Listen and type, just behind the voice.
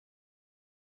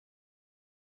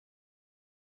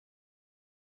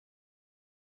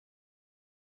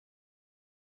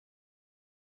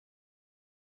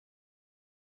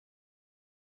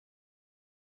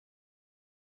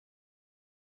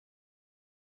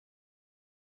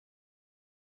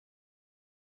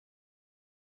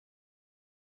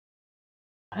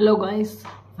Hello guys,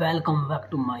 welcome back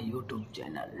to my YouTube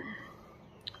channel.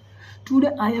 Today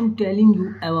I am telling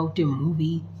you about a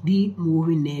movie. The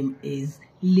movie name is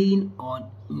Lean on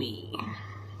Me.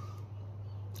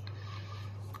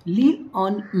 Lean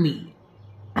on Me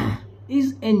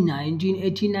is a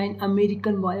 1989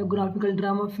 American biographical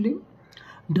drama film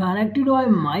directed by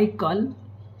Michael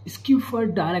Schiffer,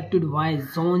 directed by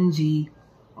John G.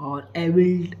 or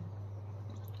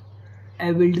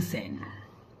Avildsen,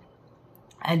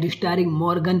 and starring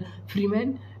Morgan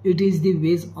Freeman. It is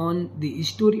based on the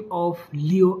story of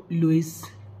Leo Lewis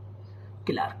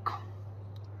Clark.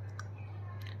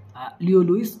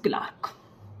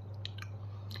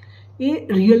 A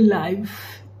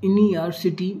real-life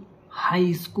inner-city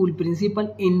high school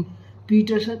principal in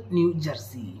Peterson, New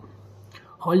Jersey.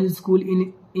 Holly School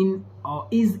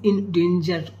is in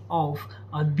danger of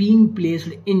being placed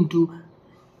into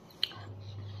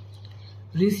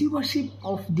receivership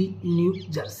of the New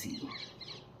Jersey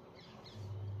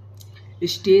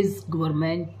state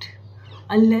government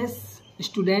unless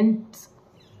students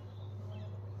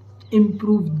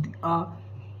improve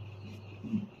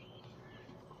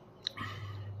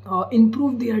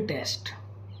their test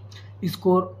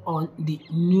score on the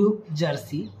New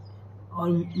Jersey or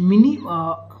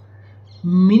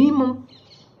minimum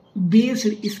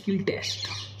based skill test.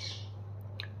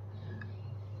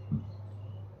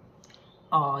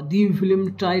 The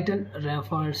film title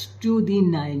refers to the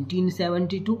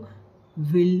 1972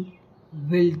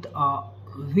 with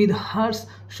her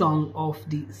song of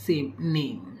the same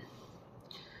name,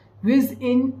 which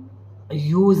in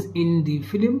use in the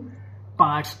film.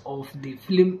 Parts of the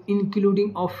film,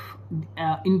 including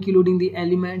the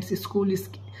elements school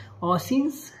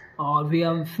scenes,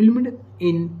 were filmed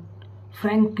in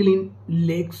Franklin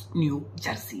Lakes, New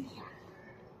Jersey.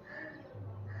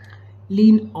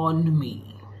 Lean on Me.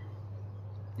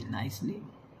 Nice name.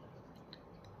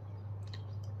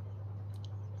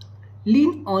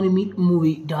 Lean on Me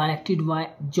movie directed by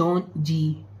John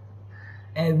G.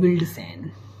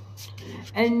 Avildsen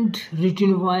and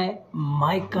written by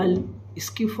Michael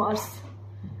Schiffer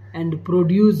and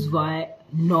produced by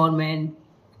Norman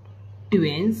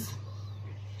Twins.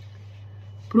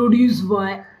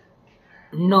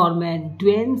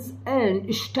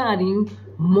 And starring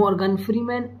Morgan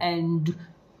Freeman and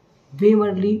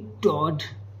Beverly, Todd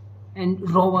and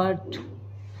Robert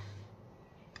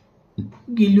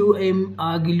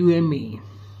Guillaume.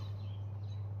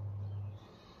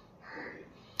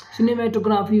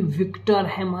 Cinematography Victor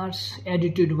Hammers,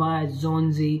 edited by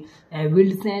John G.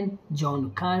 Avildsen,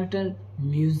 John Carter,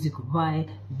 music by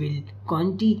Bill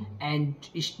Conti, and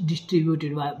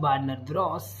distributed by Warner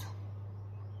Bros.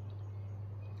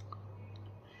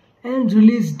 And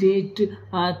release date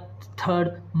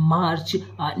 3rd March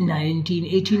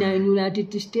 1989,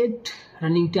 United States.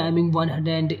 Running timing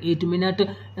 108 minutes.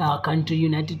 Country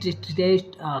United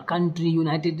States.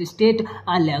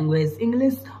 Language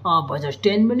English. Budget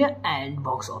 10 million and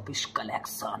box office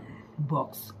collection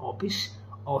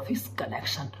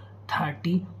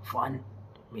 31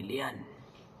 million.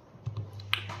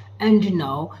 And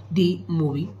now the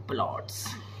movie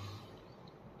plots.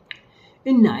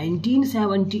 In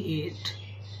 1978,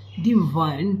 the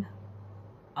one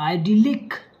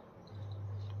idyllic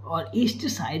or East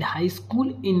Side High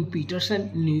School in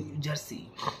Peterson, New Jersey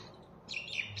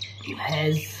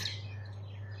has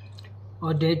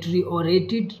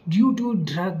deteriorated due to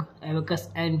drug abuse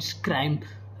and crime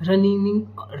running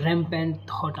rampant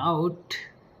throughout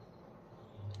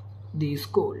the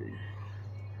school.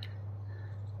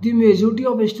 The majority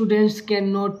of students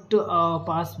cannot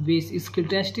pass basic skill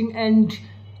testing, and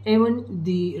even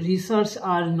the research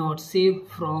are not safe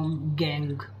from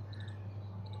gang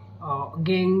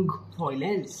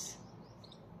violence.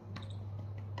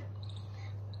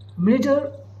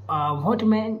 Major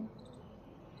Votman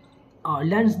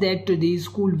learns that the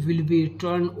school will be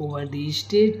turned over the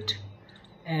state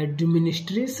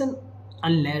administration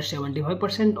unless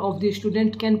 75% of the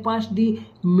students can pass the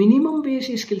minimum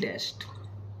basic skill test.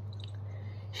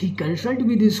 He consulted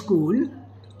with the school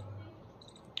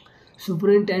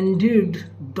superintendent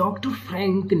Dr.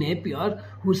 Frank Napier,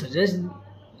 who suggested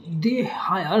they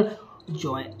hire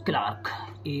Joy Clark,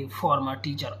 a former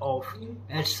teacher of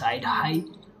Eastside High,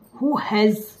 who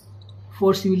has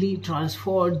forcibly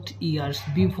transferred years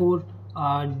before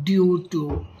due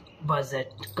to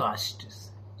budget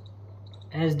costs.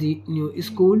 As a new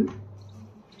school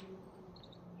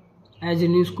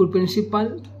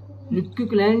principal,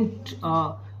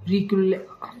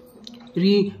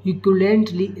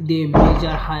 recurrently the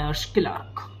major hires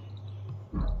Clark,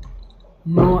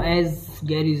 known as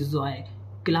Gary Joy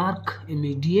Clark,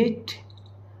 immediate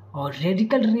Or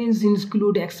radical range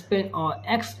include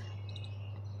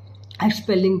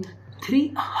expelling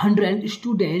 300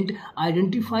 students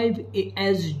identified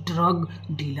as drug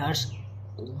dealers.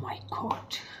 Oh my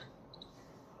God.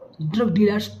 Drug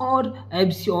dealers or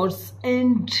abusers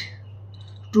and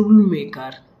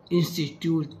troublemaker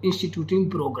instituting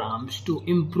programs to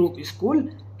improve school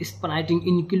spiriting,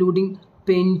 including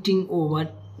painting over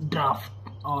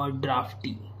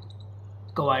drafty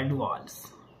covered walls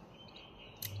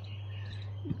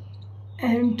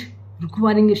and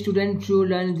requiring students to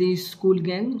learn the school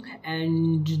gang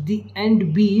and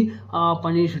be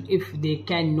punished if they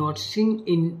cannot sing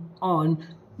in on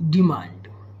demand.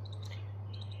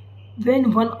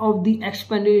 When one of the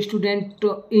expanded students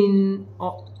in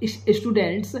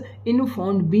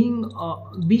found being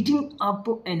beating up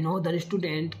another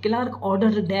student, Clark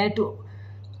ordered that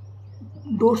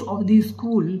doors of the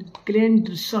school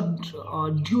cleaned shut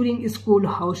during school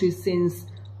houses since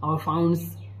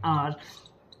funds are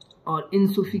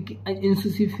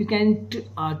insufficient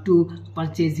to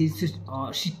purchase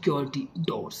security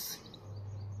doors.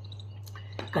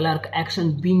 Clark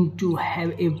action being to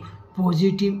have a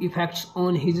positive effects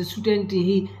on his student,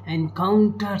 he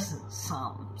encounters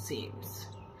some saves.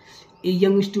 A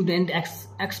young student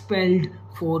expelled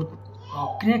for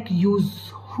crack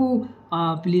use who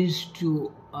pleads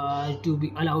to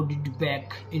be allowed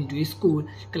back into school.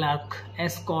 Clark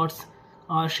escorts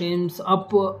Shames up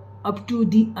to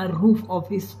the roof of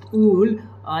his school.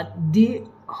 They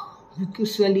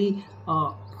viciously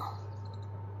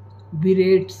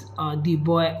berates the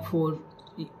boy for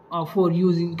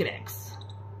using cracks,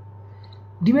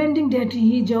 demanding that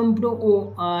he jumped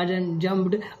off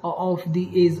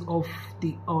the edge of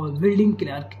the building.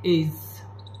 Clark is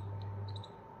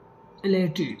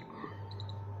elated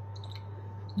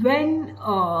when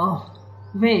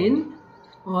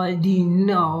the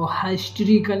now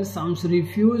hysterical Sams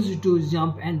refused to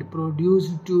jump and produce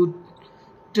to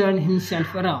turn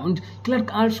himself around.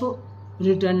 Clark also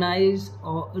reunites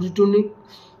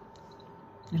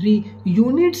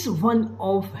one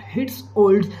of his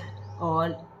old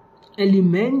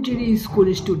elementary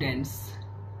school students,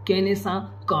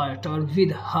 Kenessa Carter,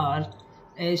 with her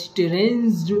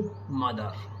estranged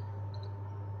mother.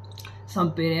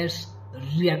 Some parents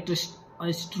react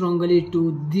strongly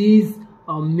to these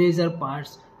major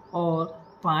parts,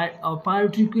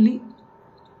 particularly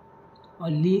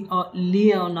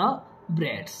Leona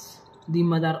Bratz, the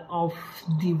mother of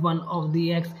the one of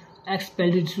the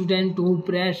expelled student who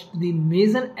pressed the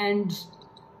major and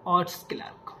arts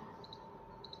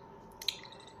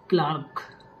Clark.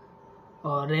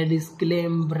 Read his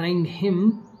claim, bring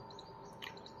him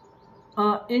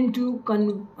into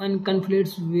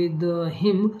conflicts with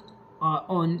him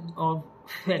on of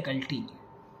faculty.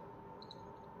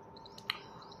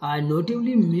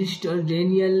 Notably, Mr.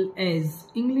 Daniel as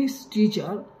English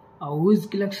teacher, whose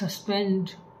Clark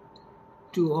suspended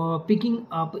to picking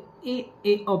up a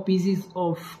pieces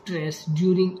of trash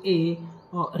during a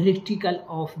recital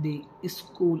of the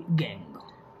school gang.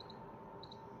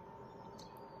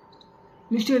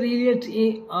 Mr. Elliot,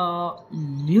 a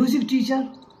music teacher,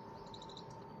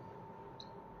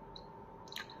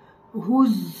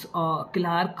 whose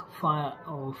Clark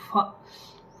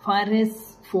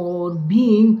fires for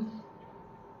being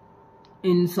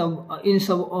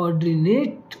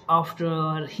insubordinate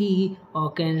after he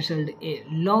cancelled a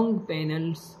long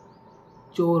panels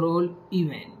choral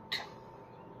event.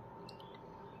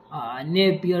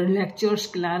 Napier lectures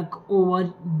Clark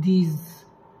over these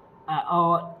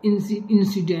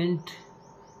incident,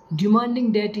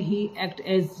 demanding that he act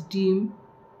as team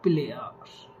player.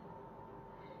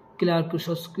 Clark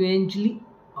subsequently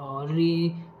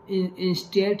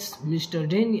reinstates Mr.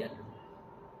 Daniel.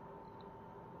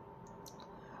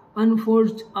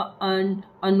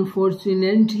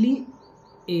 Unfortunately,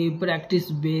 a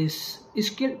practice-based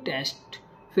skill test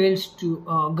fails to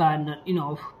garner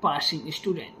enough passing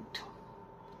student.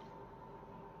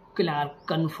 Clark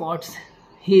comforts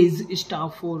his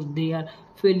staff for their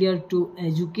failure to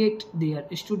educate their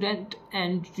students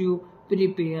and to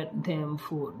prepare them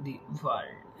for the world.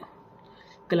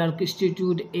 Clark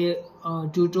instituted a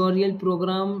tutorial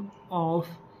program of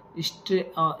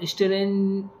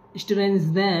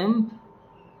strengthens them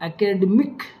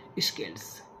academic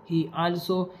skills. He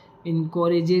also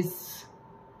encourages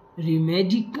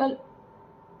remedial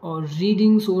or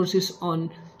reading sources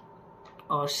on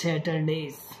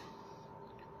Saturdays,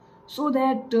 so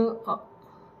that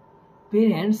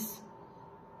parents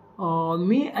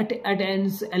may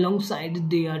attend alongside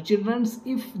their children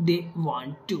if they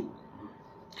want to.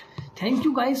 Thank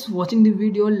you guys watching the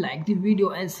video. Like the video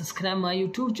and subscribe my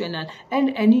YouTube channel.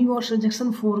 And any your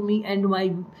suggestion for me and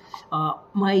my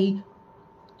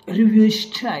review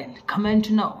style,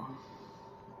 comment now.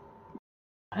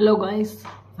 Hello guys,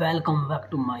 welcome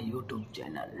back to my YouTube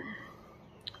channel.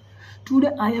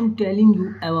 Today I am telling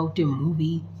you about a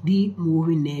movie. The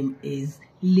movie name is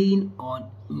Lean on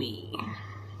Me.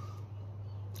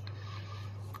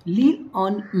 Lean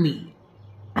on Me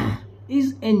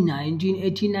is a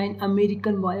 1989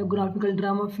 American biographical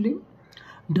drama film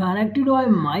directed by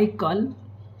Michael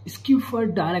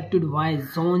Skiffer, directed by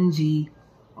John G.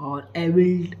 or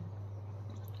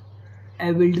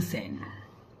Avildsen,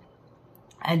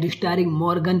 and starring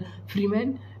Morgan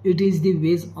Freeman. It is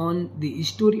based on the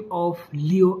story of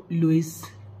Leo Lewis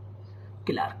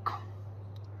Clark.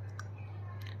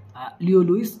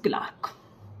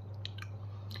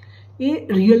 A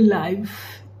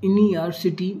real-life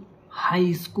inner-city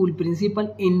high school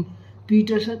principal in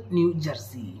Peterson, New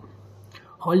Jersey.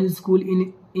 Holly School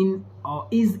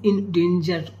is in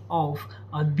danger of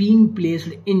being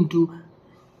placed into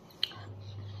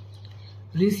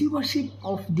receivership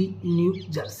of the New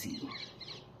Jersey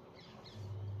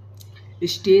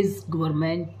state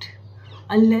government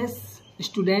unless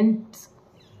students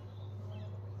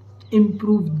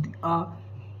improve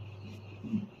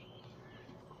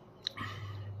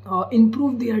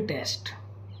their test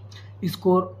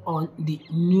score on the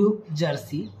New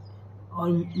Jersey or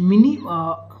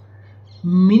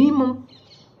minimum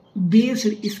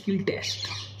based skill test.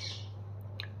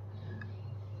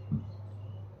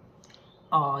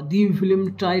 The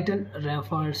film title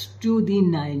refers to the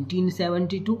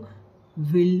 1972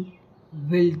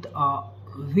 with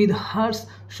her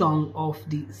song of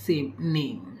the same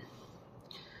name,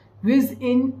 which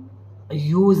in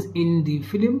use in the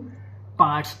film.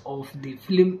 Parts of the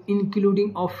film,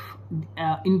 including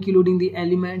the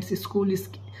elements school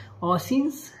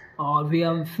scenes,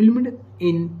 were filmed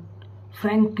in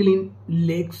Franklin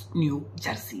Lakes, New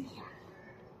Jersey.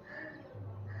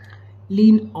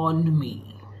 Lean on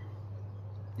Me,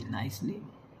 nice name.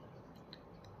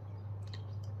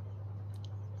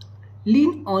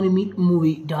 Lean on Me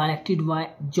movie directed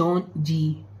by John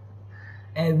G.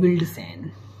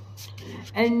 Avildsen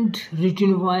and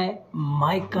written by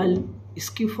Michael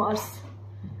Skiffer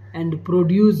and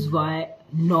produced by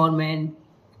Norman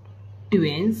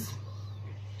Twins.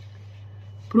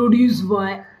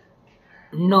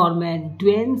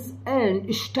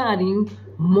 And starring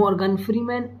Morgan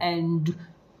Freeman and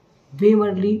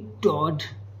Beverly, Todd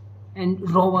and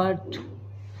Robert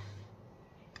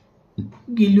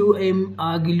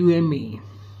Guillaume.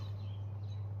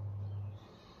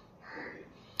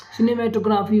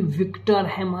 Cinematography Victor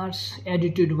Hammers,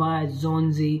 edited by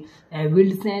John G.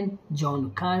 Avildsen,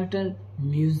 John Carter,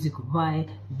 music by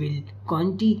Bill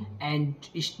Conti, and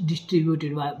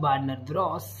distributed by Warner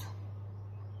Bros.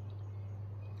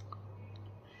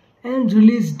 And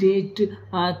release date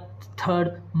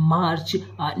 3rd March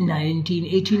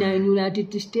 1989,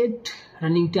 United States.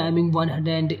 Running timing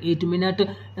 108 minutes.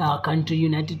 Country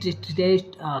United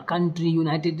States.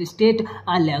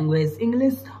 Language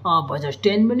English. Budget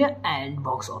 10 million and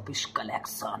box office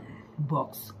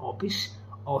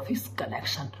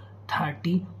collection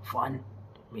 31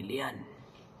 million.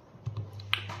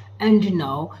 And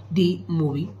now the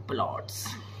movie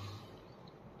plots.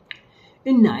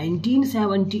 In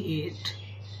 1978,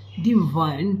 the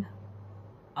one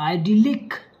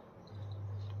idyllic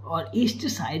or East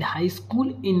Side High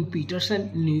School in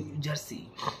Peterson, New Jersey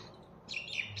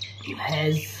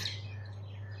has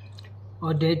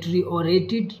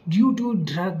deteriorated due to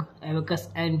drug abuse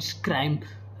and crime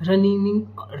running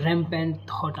rampant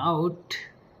throughout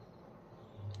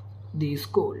the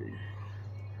school.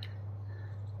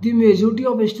 The majority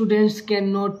of students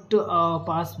cannot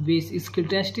pass basic skill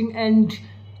testing, and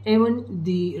even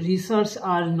the results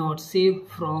are not safe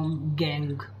from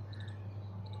gang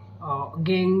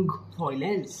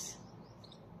violence.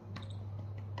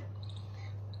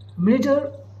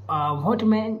 Major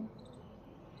Whitman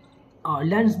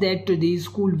learns that the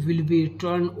school will be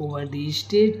turned over the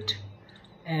state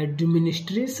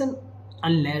administration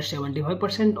unless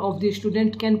 75% of the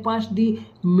students can pass the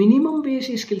minimum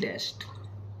basic skill test.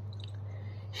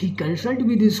 He consulted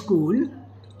with the school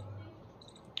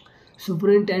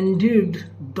superintendent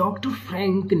Dr.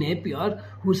 Frank Napier,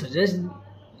 who suggests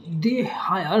they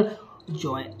hire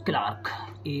Joy Clark,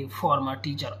 a former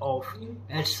teacher of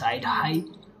Eastside High,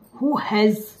 who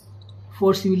has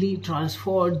forcibly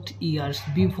transferred years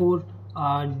before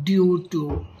due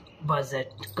to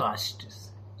budget costs.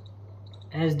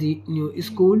 As the new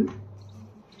school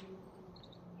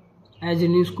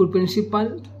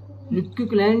principal,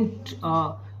 Recurrent,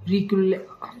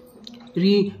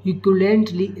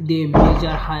 recurrently, they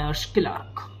measure hires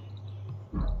clerk,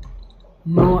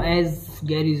 known as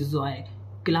Gary Zoe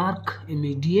Clark.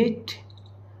 Immediate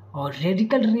or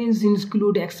radical range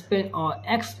include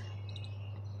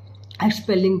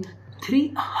expelling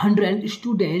 300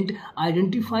 students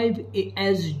identified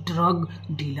as drug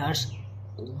dealers.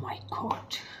 Oh my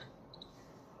God.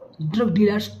 Drug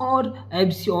dealers or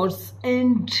abusers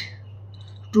and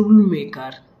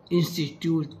troublemaker,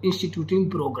 instituting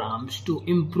programs to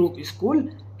improve school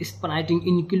spiriting,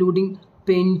 including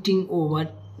painting over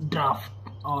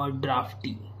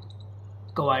drafty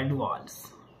covered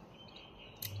walls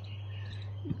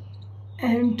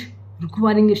and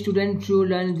requiring students to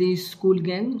learn the school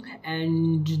gang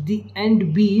and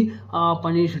be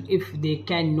punished if they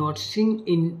cannot sing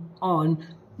in on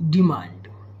demand.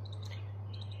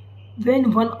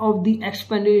 When one of the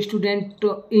expanded students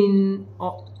in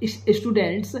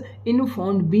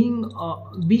found being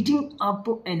beating up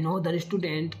another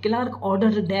student, Clark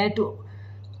ordered that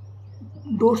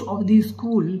doors of the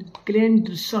school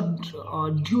cleaned shut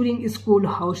during school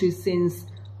houses since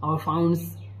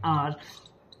funds are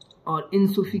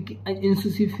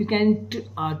insufficient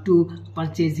to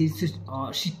purchase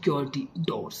security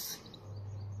doors.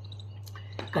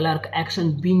 Clark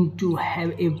action being to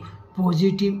have a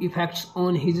positive effects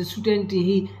on his student,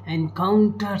 he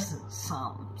encounters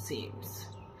some saves.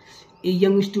 A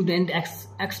young student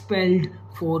expelled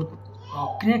for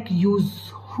crack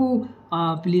use who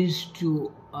pleads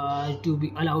to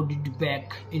be allowed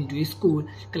back into school.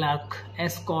 Clark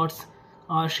escorts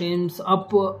Shames up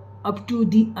to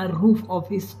the roof of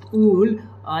his school.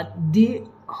 They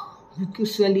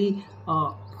viciously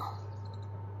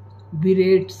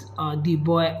berates the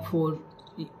boy for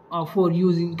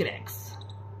using cracks,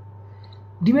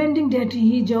 demanding that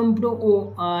he jumped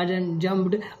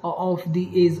off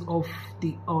the edge of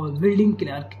the building.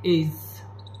 Clark is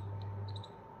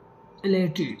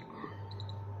elated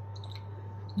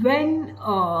when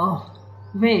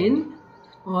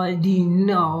the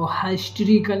now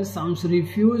hysterical Sams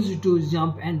refused to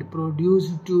jump and produce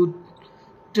to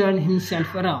turn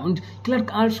himself around.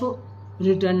 Clark also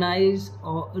reunites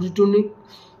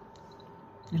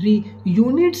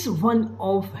one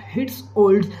of his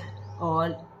old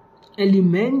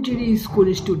elementary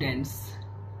school students,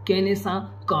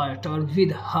 Kenessa Carter,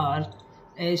 with her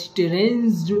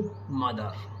estranged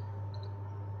mother.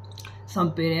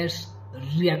 Some parents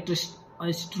react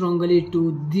strongly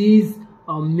to these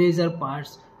major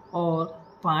parts,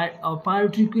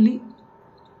 particularly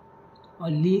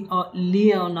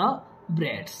Leona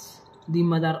Bratz, the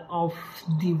mother of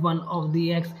the one of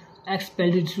the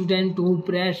expelled student who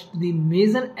pressed the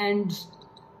major and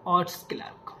arts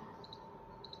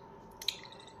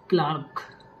Clark.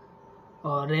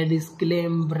 Read his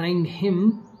claim, bring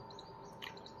him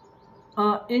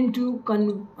into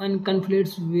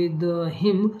conflicts with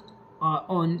him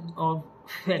on of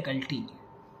faculty.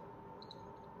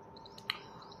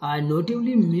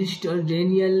 Notably, Mr.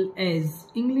 Daniel as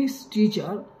English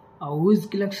teacher, whose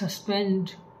Clark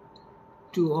suspended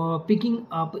to picking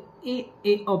up a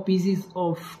pieces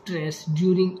of trash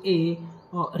during a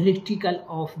recital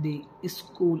of the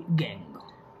school gang.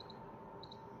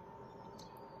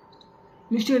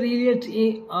 Mr. Elliot,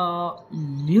 a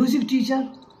music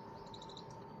teacher,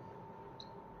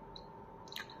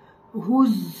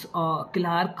 whose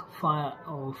Clark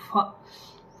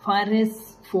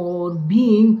fires for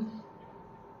being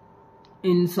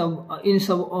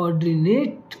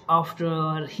insubordinate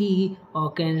after he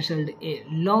cancelled a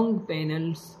long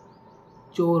panels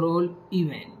choral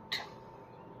event.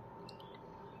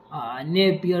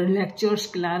 Napier lectures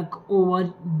Clark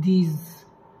over these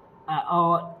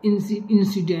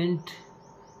incident,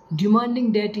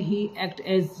 demanding that he act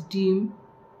as team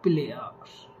player.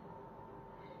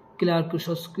 Clark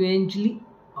subsequently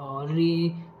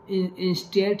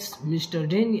reinstates Mr.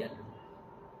 Daniel.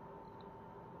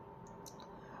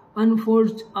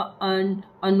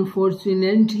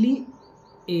 Unfortunately,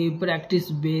 a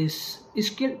practice-based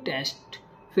skill test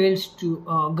fails to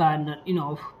garner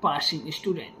enough passing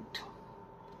student.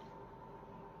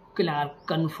 Clark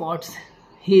comforts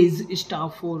his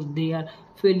staff for their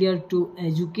failure to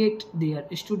educate their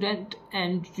students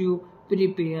and to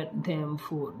prepare them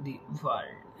for the world.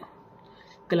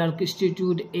 Clark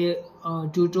instituted a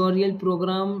tutorial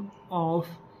program of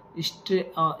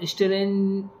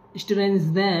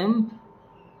strengthens them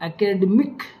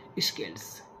academic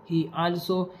skills. He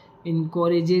also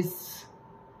encourages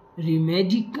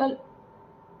remedial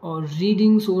or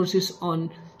reading sources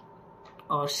on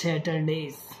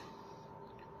Saturdays,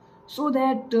 so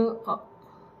that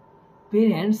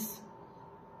parents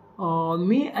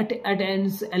may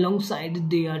attend alongside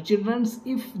their children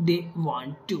if they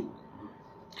want to.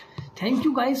 Thank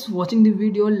you guys watching the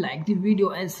video. Like the video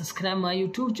and subscribe my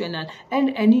YouTube channel.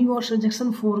 And any your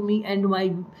suggestion for me and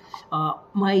my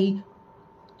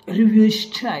review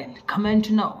style,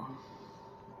 comment now.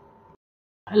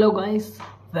 Hello guys,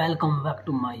 welcome back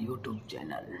to my YouTube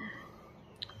channel.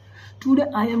 Today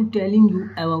I am telling you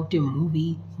about a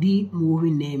movie. The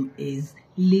movie name is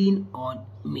Lean on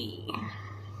Me.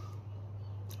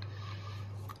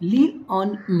 Lean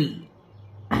on Me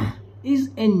is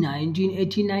a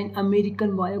 1989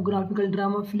 American biographical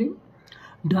drama film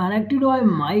directed by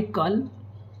Michael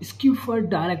Schiffer,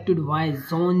 directed by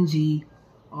John G.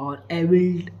 or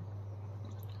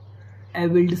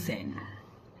Avildsen,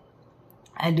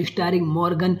 and starring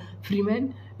Morgan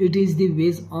Freeman. It is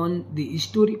based on the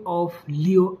story of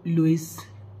Leo Lewis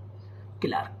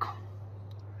Clark.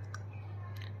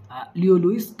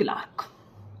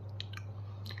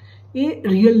 A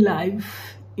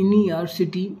real-life inner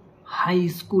city high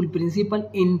school principal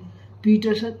in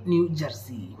Peterson, New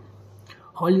Jersey.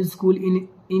 Holly School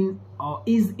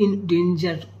is in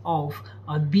danger of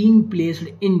being placed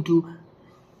into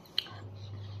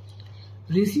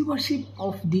receivership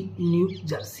of the New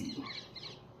Jersey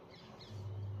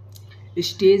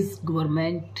state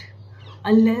government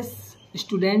unless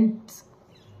students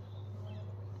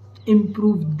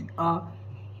improve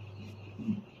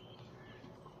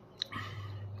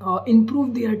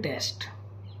their test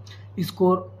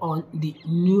score on the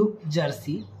New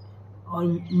Jersey or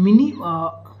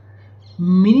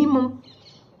minimum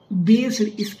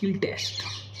based skill test.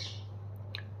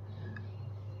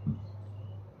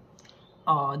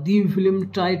 The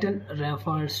film title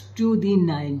refers to the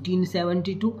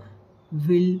 1972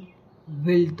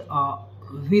 with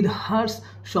her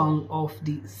song of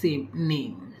the same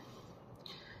name,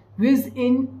 which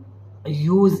in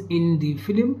use in the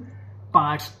film.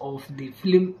 Parts of the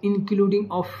film, including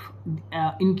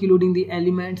the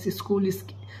elements school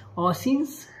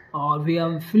scenes,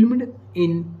 were filmed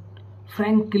in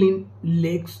Franklin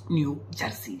Lakes, New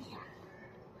Jersey.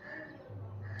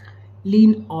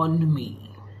 Lean on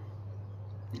Me,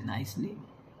 nice name.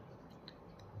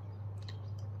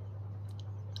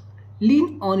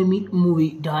 Lean on Me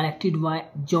movie directed by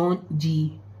John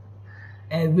G.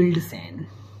 Avildsen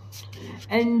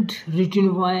and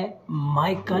written by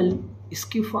Michael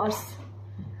Schiffer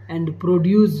and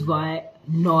produced by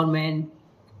Norman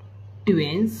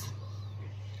Twins.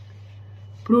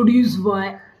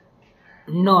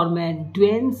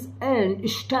 And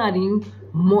starring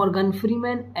Morgan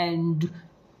Freeman and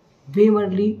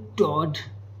Beverly, Todd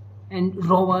and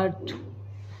Robert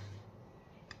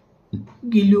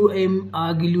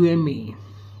Guillaume.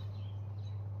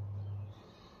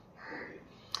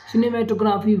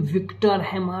 Cinematography Victor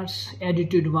Hammers,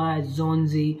 edited by John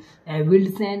G.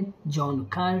 Avildsen, John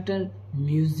Carter,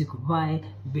 music by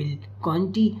Bill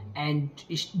Conti, and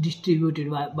distributed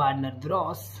by Warner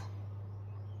Bros.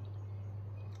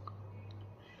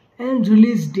 And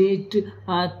release date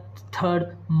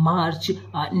 3rd March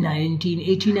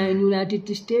 1989,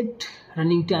 United States.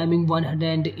 Running timing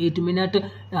 108 minutes.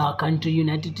 Country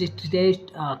United States.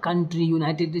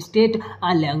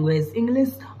 Language English.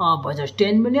 Budget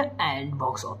 10 million and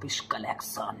box office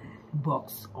collection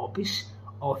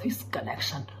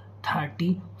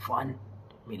 31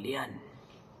 million.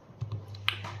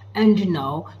 And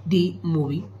now the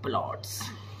movie plots.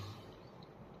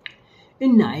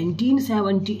 In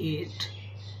 1978,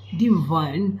 the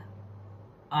one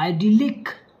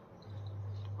idyllic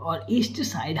or East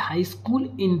Side High School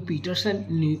in Peterson,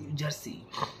 New Jersey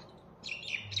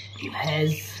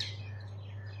has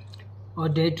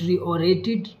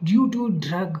deteriorated due to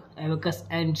drug abuse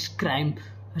and crime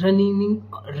running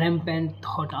rampant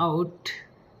throughout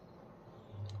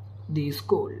the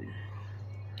school.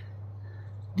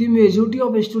 The majority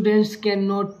of students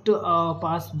cannot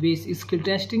pass basic skill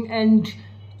testing, and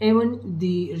even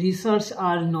the research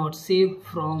are not safe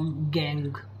from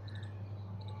gang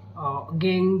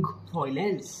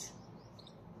violence.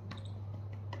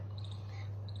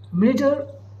 Major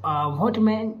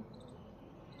Whitman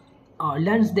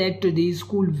learns that the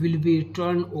school will be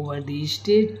turned over the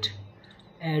state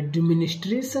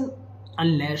administration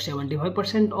unless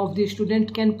 75% of the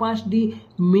students can pass the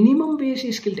minimum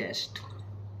basic skill test.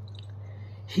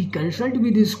 He consulted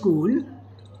with the school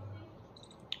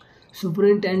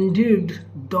superintendent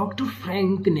Dr.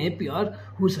 Frank Napier,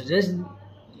 who suggests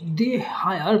they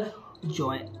hire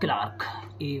Joy Clark,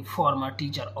 a former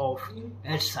teacher of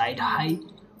Eastside High,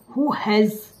 who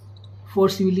has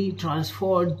forcibly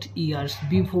transferred years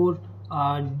before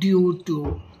due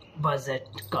to budget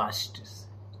costs.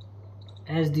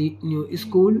 as the new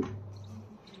school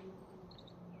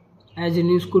as a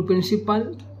new school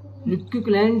principal.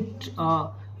 Recurrent,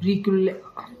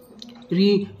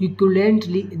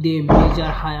 recurrently, they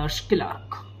major hires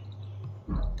clerk,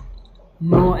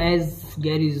 known as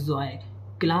Gary Zoe.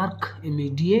 Clark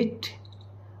immediate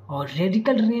or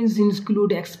radical range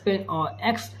include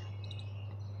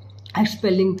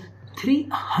expelling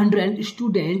 300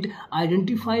 students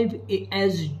identified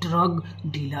as drug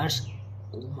dealers.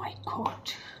 Oh my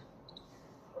God!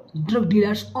 Drug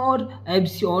dealers or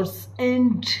abusers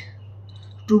and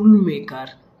troublemaker,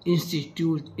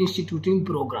 instituting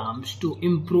programs to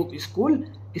improve school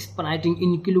spiriting,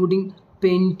 including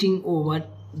painting over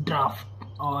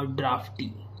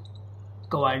drafty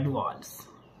covered walls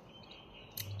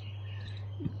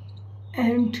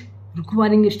and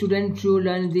requiring a student to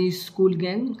learn the school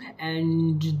gang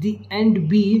and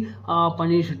be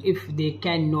punished if they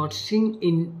cannot sing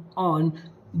in on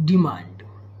demand.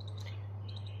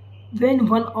 When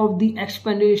one of the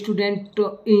expanded students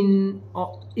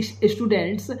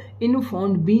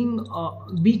found being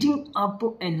beating up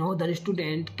another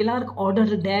student, Clark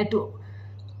ordered that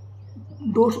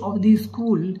doors of the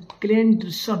school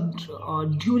cleaned shut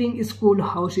during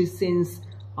schoolhouses since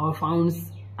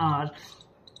funds are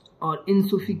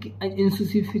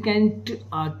insufficient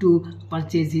to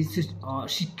purchase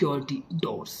security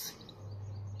doors.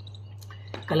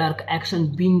 Clark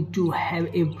action being to have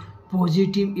a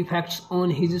positive effects on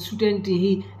his student,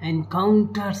 he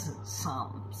encounters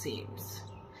some seems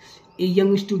a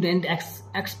young student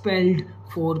expelled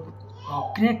for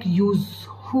crack use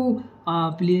who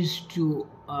pleads to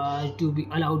be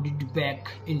allowed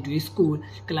back into school.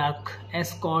 Clark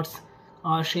escorts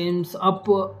Shames up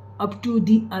to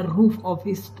the roof of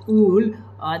his school.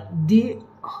 They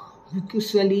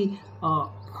viciously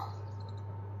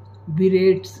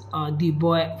berates the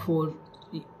boy for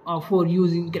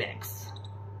using cracks,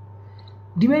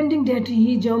 demanding that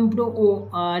he jumped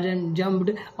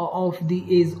off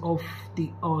the edge of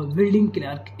the building.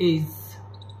 Clark is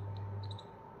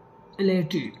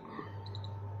elated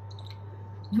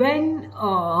when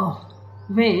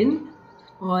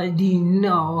the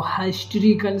now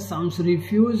hysterical Sams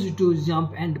refused to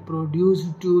jump and produce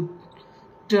to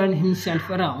turn himself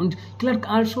around. Clark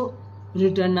also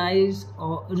reunites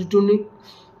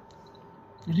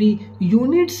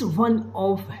one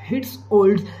of his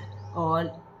old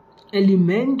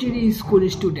elementary school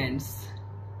students,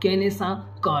 Kenessa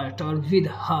Carter, with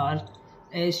her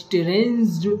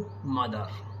estranged mother.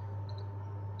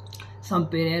 Some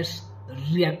parents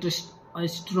react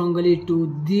strongly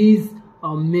to these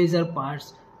major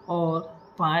parts,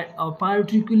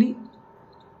 particularly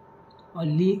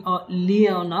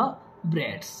Leona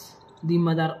Bratz, the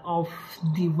mother of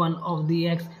the one of the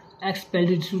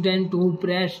expelled student who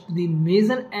pressed the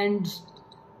major and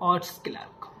arts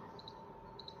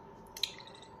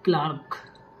Clark.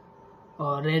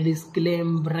 Read his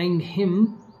claim, bring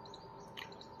him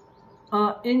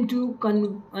into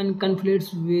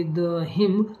conflicts with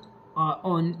him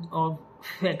on of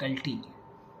faculty.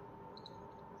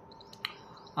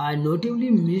 Notably,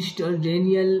 Mr.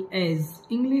 Daniel as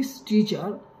English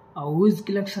teacher, whose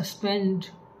Clark suspended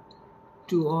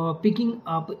to picking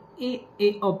up a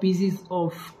pieces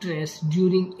of trash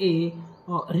during a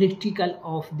recital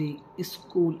of the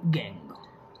school gang.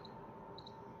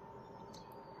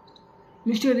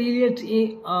 Mr. Elliot,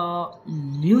 a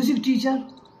music teacher,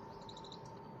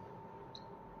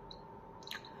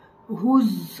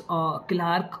 whose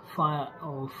Clark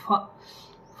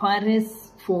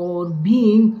fires for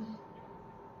being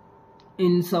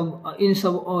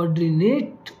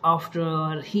insubordinate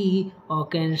after he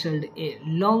cancelled a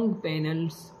long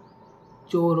panels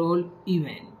choral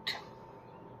event.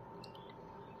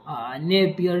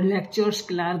 Napier lectures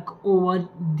Clark over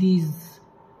these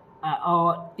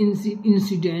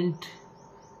incident,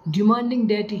 demanding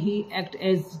that he act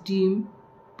as team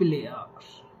player.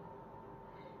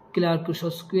 Clark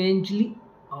subsequently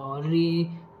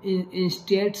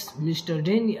reinstates Mr.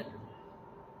 Daniel.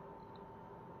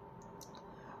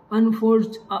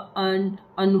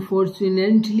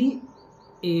 Unfortunately,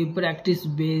 a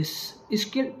practice-based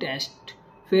skill test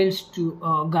fails to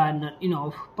garner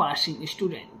enough passing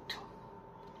student.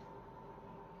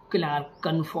 Clark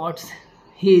comforts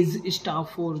his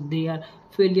staff for their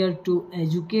failure to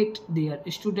educate their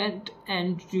students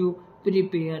and to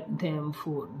prepare them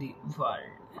for the world.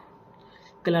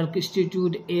 Clark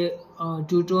instituted a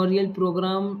tutorial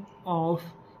program of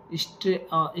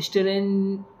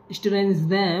strengthens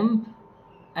them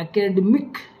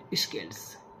academic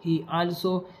skills. He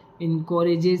also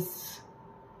encourages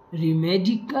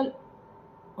remedial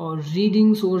or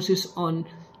reading sources on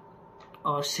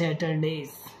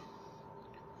Saturdays,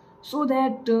 so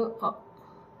that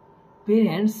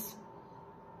parents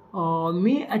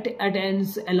may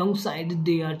attend alongside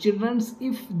their children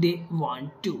if they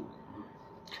want to.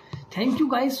 Thank you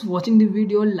guys watching the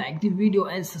video. Like the video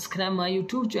and subscribe my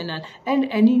YouTube channel. And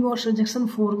any your suggestion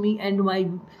for me and my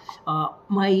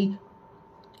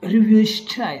review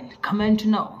style, comment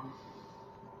now.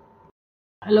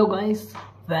 Hello guys,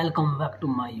 welcome back to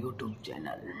my YouTube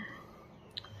channel.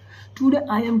 Today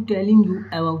I am telling you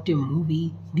about a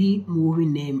movie. The movie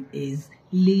name is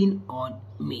Lean on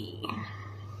Me.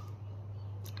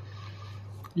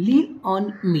 Lean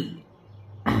on Me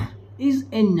is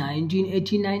a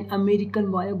 1989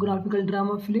 American biographical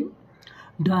drama film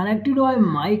directed by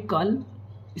Michael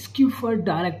Schiffer,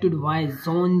 directed by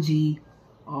John G.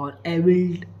 or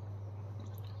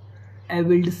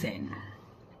Avildsen,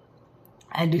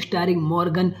 and starring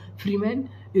Morgan Freeman.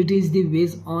 It is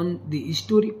based on the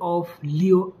story of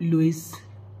Leo Lewis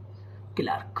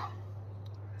Clark.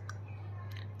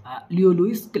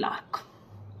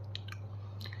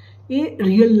 A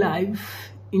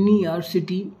real-life inner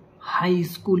city high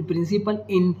school principal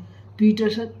in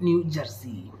Peterson, New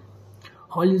Jersey.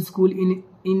 Holly School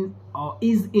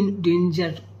is in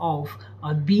danger of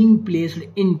being placed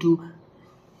into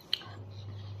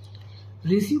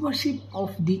receivership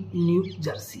of the New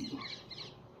Jersey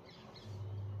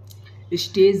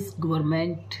state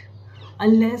government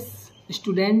unless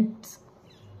students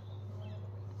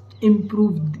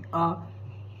improve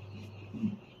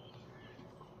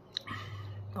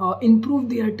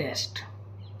their test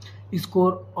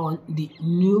score on the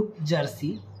New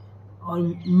Jersey or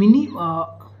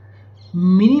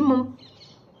minimum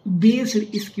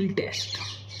based skill test.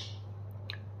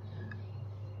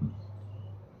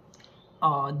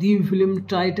 The film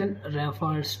title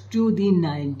refers to the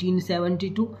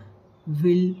 1972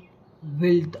 with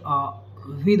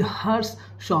her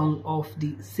song of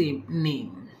the same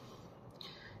name,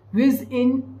 which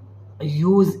in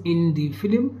use in the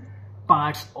film.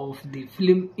 Parts of the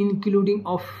film, including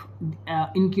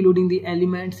the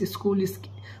elements school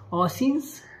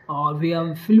scenes,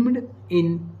 were filmed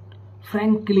in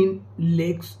Franklin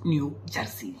Lakes, New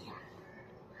Jersey.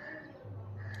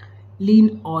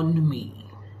 Lean on Me,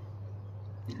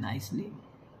 nice name.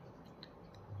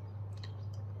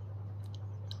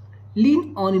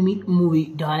 Lean on Me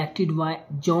movie directed by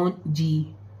John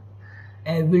G.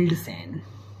 Avildsen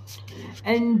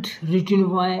and written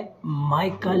by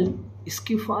Michael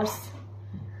Schiffer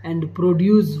and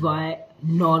produced by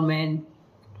Norman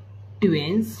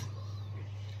Twins.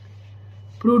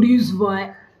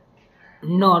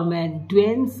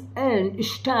 And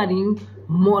starring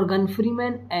Morgan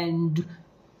Freeman and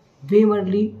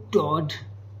Beverly, Todd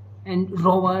and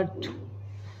Robert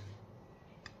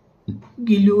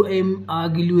Guillaume.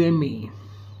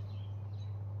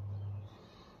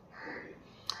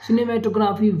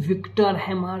 Cinematography Victor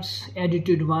Hammers,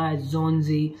 edited by John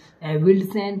G.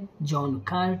 Avildsen, John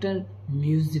Carter,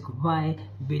 music by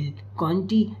Bill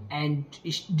Conti, and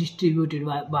distributed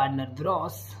by Warner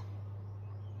Bros.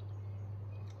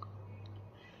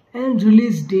 And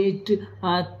release date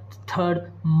 3rd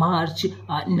March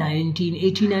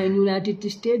 1989,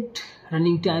 United States.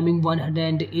 Running timing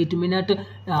 108 minutes.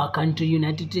 Country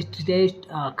United States.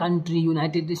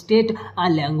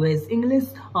 Language English.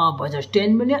 Budget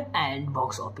 10 million and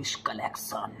box office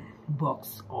collection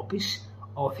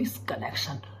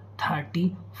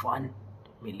 31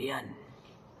 million.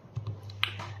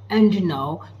 And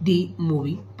now the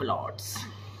movie plots.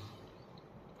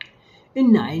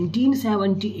 In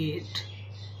 1978,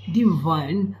 the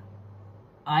one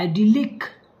idyllic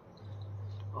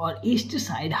or East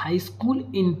Side High School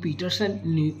in Peterson,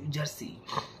 New Jersey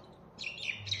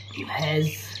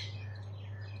has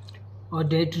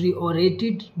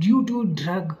deteriorated due to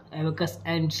drug abuse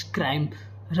and crime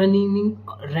running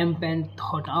rampant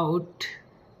throughout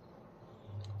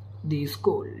the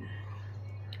school.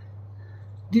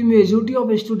 The majority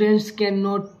of students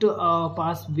cannot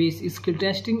pass basic skill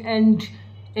testing, and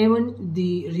even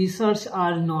the research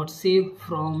are not safe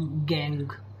from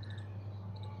gang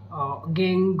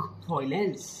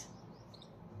violence.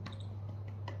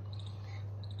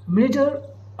 Major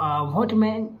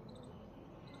Whitman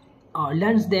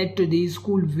learns that the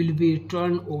school will be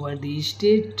turned over the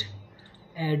state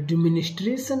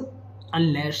administration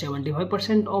unless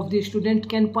 75% of the students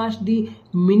can pass the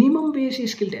minimum basic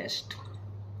skill test.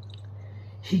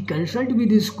 He consulted with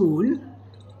the school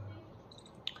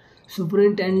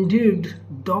superintendent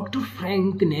Dr.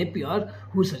 Frank Napier,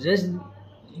 who suggests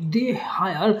they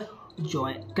hire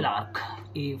Joy Clark,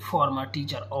 a former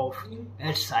teacher of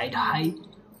Eastside High,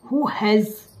 who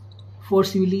has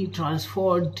forcibly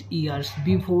transferred years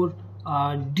before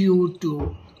due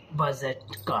to budget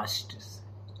costs.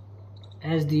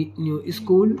 As the new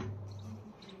school,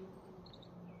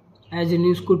 as a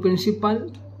new school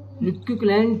principal,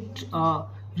 recurrent,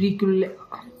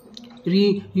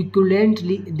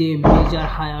 recurrently they measure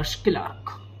hires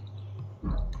clerk.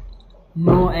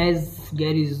 Known as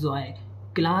Gary Zoe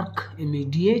Clark,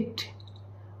 immediate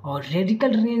or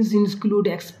radical range include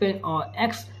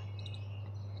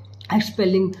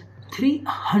expelling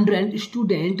 300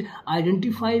 students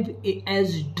identified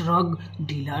as drug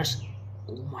dealers.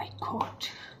 Oh my God!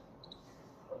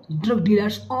 Drug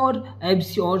dealers or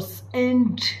abusers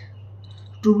and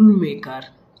troublemaker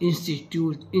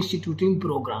instituting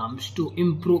programs to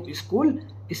improve school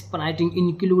spiriting,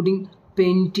 including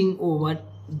painting over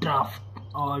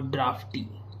drafty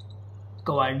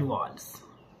covered walls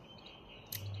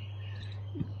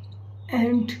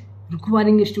and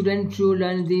requiring students to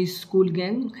learn the school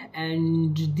gang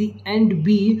and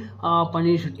be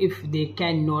punished if they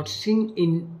cannot sing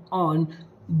in on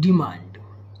demand.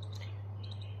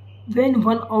 When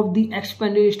one of the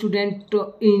expanded students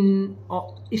in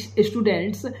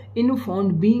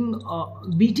found being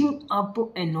beating up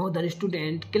another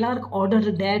student, Clark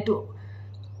ordered that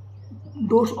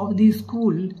doors of the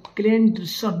school cleaned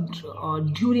shut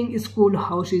during school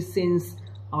houses since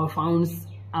funds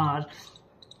are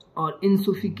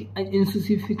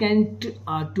insufficient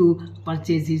to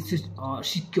purchase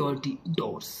security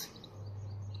doors.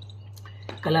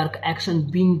 Clark action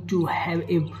being to have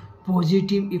a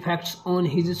positive effects on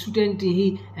his student,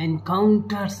 he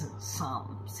encounters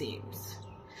some seems.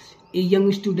 A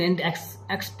young student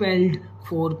expelled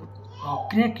for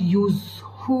crack use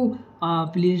who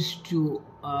pleads to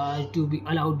be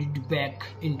allowed back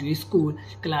into school.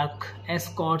 Clark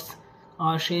escorts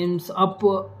Shames up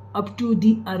to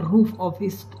the roof of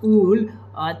his school.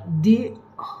 They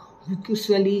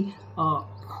viciously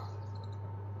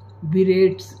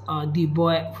berates the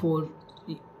boy for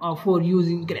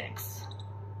using cracks,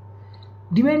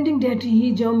 demanding that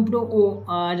he jumped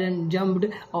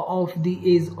off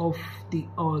the edge of the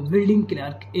building.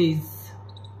 Clark is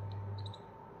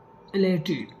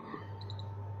elated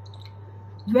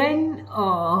when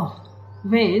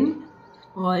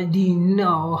the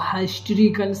now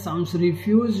hysterical Sams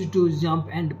refused to jump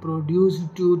and produce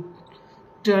to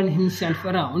turn himself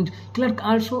around. Clark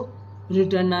also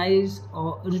reunites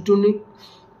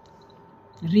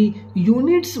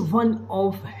one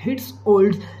of his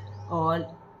old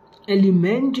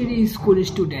elementary school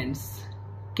students,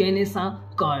 Kenessa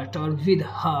Carter, with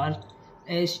her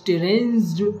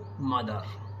estranged mother.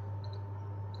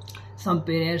 Some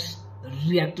parents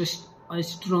react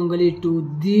strongly to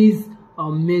these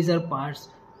major parts,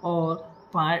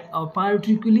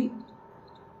 particularly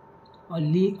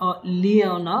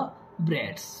Leona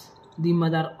Bratz, the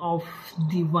mother of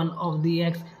the one of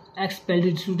the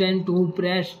expelled student who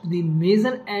pressed the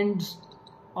major and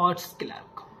arts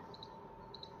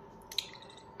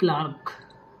Clark.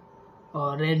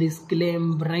 Read his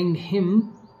claim, bring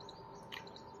him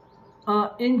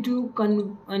into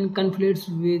conflicts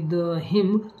with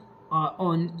him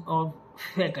on of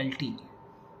faculty.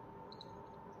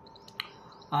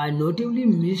 Notably,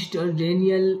 Mr.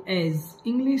 Daniel as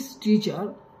English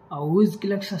teacher, whose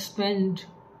Clark suspended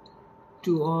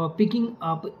to picking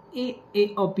up a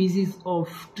pieces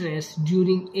of trash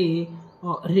during a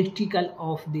recital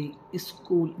of the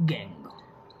school gang.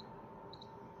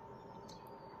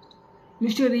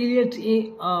 Mr. Elliot,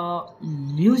 a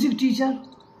music teacher,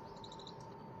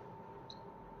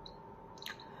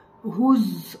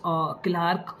 whose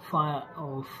Clark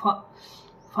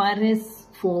fires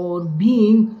for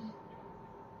being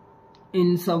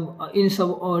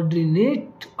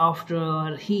insubordinate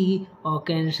after he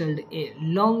cancelled a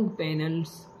long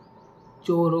panels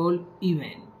choral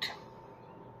event.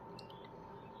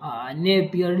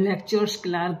 Napier lectures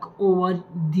Clark over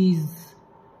these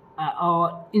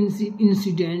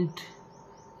incident,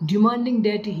 demanding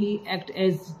that he act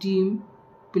as team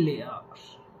player.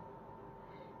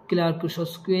 Clark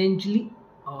subsequently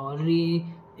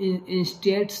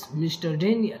reinstates Mr.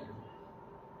 Daniel.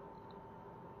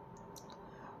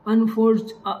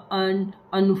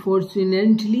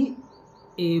 Unfortunately,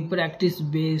 a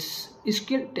practice-based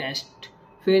skill test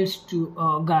fails to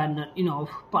garner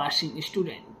enough passing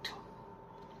student.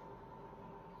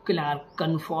 Clark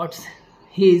comforts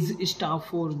his staff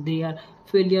for their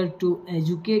failure to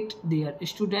educate their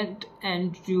students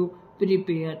and to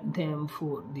prepare them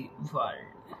for the world.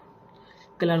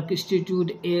 Clark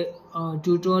instituted a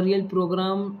tutorial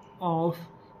program of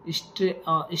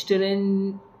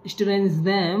strengthens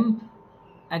them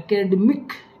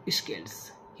academic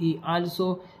skills. He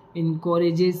also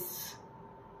encourages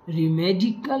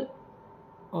remedial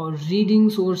or reading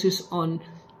sources on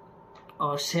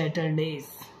Saturdays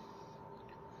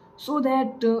so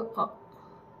that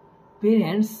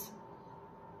parents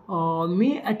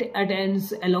may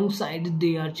attend alongside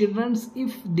their children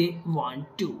if they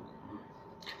want to.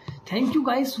 Thank you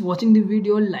guys for watching the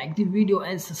video. Like the video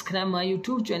and subscribe my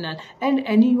YouTube channel, and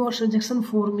any your suggestion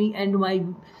for me and my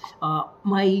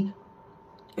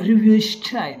review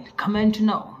style, comment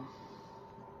now.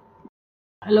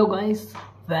 Hello guys,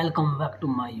 welcome back to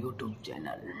my YouTube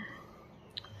channel.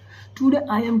 Today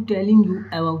I am telling you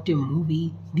about a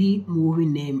movie. The movie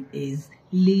name is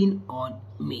Lean on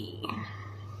Me.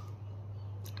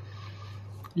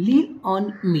 Lean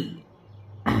on Me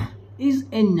is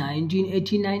a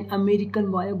 1989 American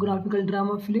biographical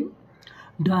drama film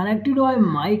directed by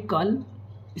Michael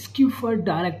Schiffer,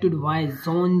 directed by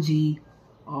John G.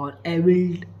 or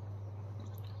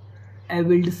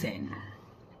Avildsen,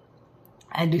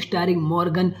 and starring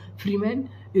Morgan Freeman.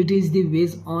 It is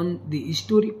based on the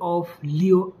story of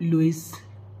Leo Lewis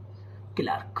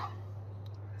Clark.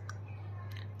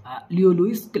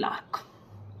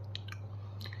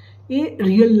 A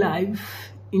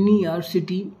real-life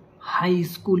inner-city high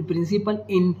school principal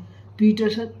in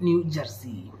Peterson, New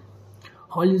Jersey.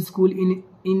 Holly School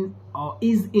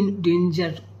is in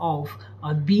danger of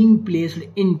being placed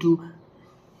into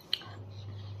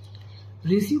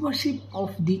receivership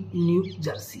of the New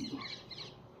Jersey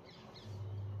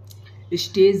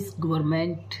state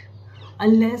government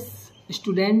unless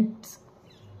students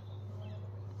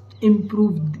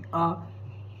improve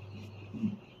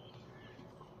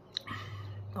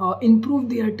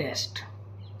their test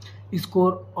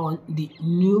score on the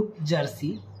New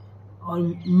Jersey or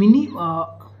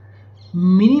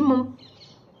minimum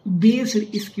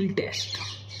based skill test.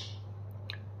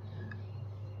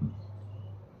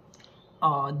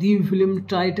 The film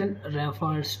title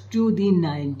refers to the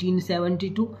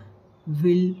 1972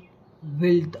 with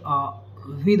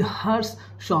her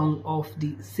song of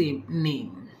the same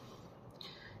name,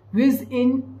 which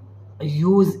in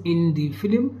use in the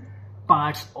film.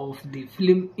 Parts of the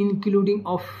film, including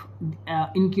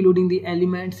the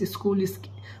elements school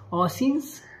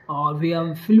scenes,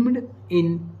 were filmed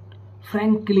in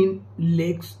Franklin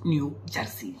Lakes, New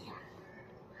Jersey.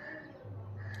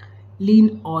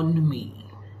 Lean on Me,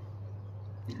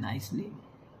 nice name.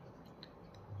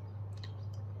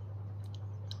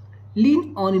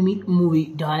 Lean on Me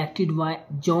movie directed by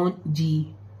John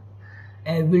G.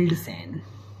 Avildsen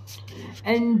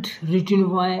and written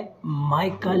by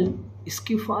Michael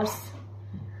Schiffer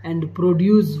and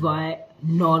produced by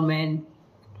Norman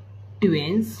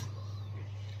Twins.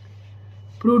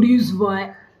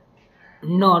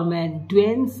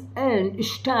 And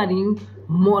starring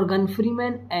Morgan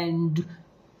Freeman and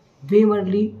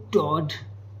Beverly, Todd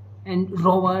and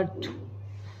Robert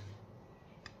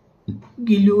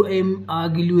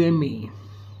Guillaume.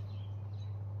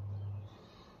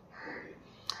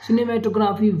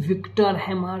 Cinematography Victor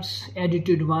Hammers,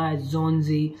 edited by John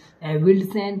G.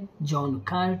 Avildsen, John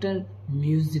Carter,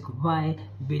 music by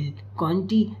Bill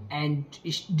Conti, and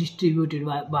distributed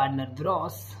by Warner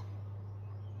Bros.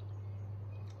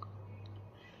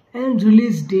 And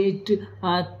release date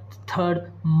 3rd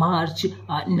March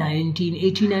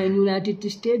 1989, United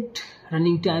States.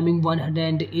 Running timing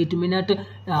 108 minutes.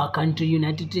 Country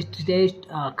United States.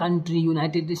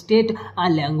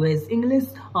 Language English.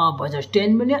 Budget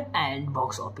 10 million and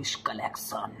box office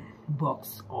collection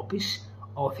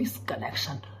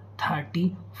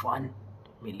 31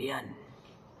 million.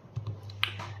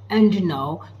 And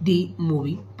now the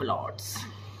movie plots.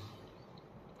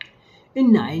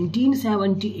 In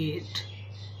 1978,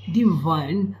 the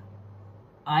one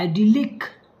idyllic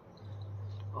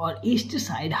or East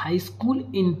Side High School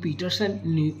in Peterson,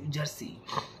 New Jersey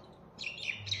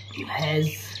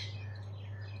has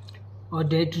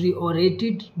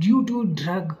deteriorated due to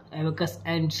drug abuse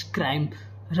and crime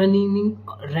running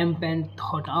rampant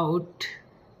throughout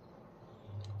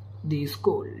the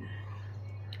school.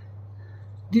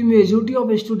 The majority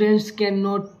of students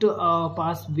cannot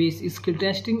pass basic skill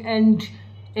testing, and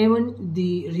even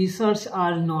the research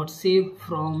are not safe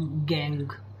from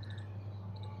gang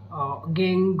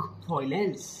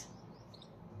violence.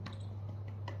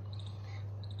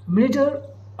 Manager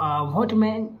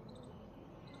Whitman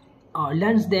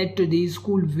learns that the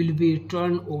school will be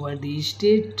turned over the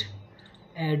state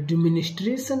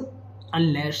administration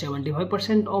unless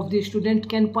 75% of the students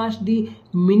can pass the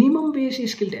minimum basic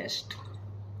skill test.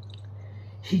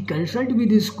 He consulted with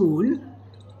the school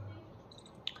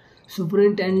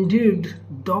superintendent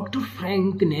Dr.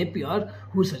 Frank Napier,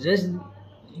 who suggests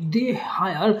They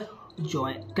hire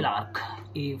Joy Clark,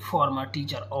 a former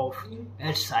teacher of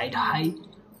Edside High,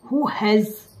 who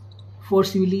has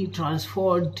forcibly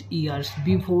transferred years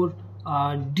before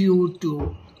due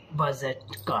to budget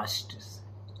cuts.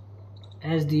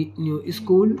 As the new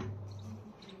school,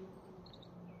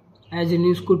 as a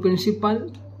new school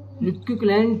principal,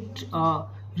 recurrent,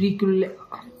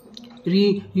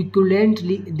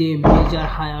 recurrently the major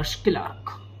hires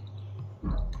Clark,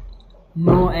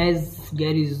 known as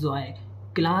Gary Zoe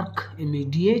Clark.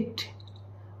 Immediate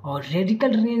or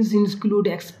radical range include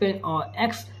expelling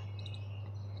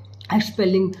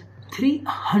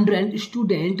 300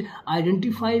 students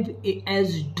identified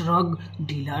as drug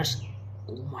dealers.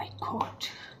 Oh my God!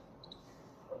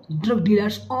 Drug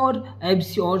dealers or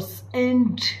abusers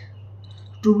and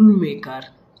troublemaker,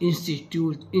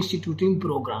 instituting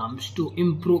programs to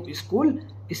improve school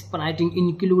spiriting,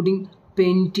 including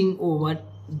painting over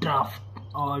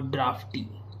drafty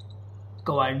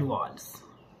covered walls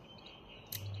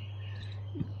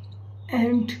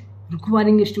and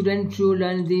requiring students to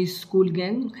learn the school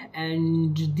gang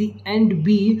and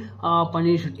be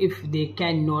punished if they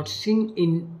cannot sing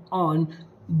in on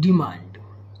demand.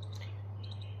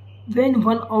 When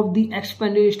one of the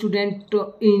expanded students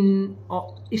in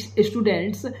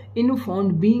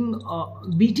found being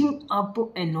beating up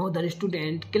another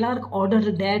student, Clark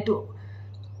ordered that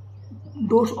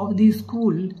doors of the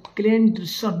school cleaned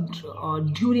shut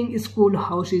during school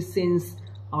houses since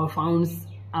funds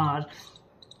are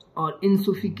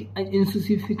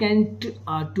insufficient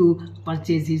to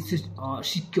purchase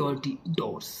security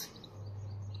doors.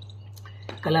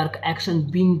 Clark action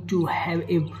being to have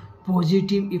a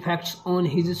positive effects on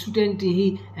his student,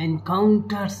 he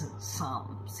encounters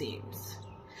some seems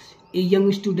a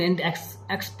young student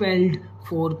expelled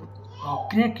for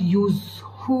crack use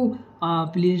who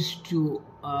pleads to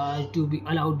be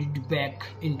allowed back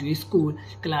into school.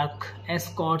 Clark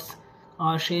escorts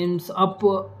Shames up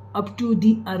to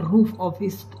the roof of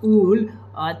his school.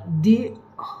 They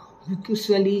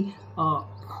viciously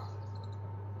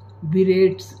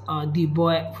berates the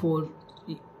boy for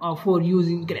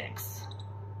using cracks,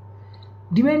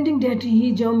 demanding that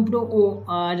he jumped off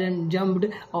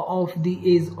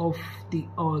the edge of the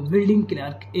building.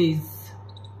 Clark is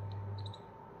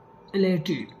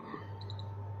elated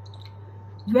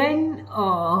when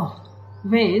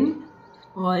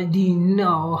the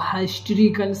now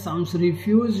hysterical Sams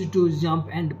refused to jump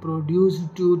and produce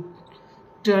to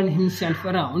turn himself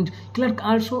around. Clark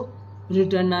also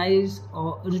reunites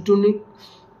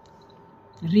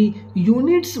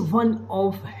one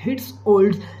of his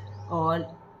old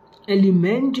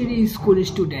elementary school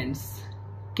students,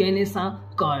 Kenessa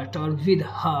Carter, with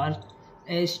her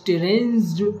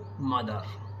estranged mother.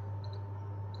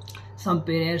 Some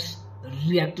parents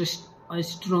react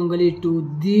strongly to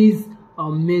these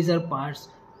major parts,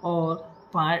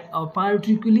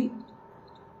 particularly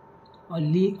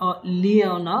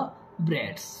Leona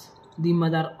Bratz, the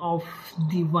mother of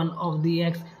the one of the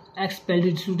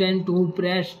expelled student who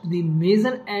pressed the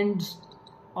major and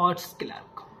odds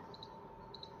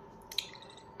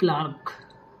Clark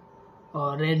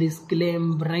read his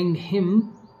claim, bring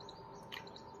him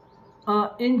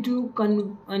into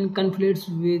conflicts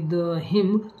with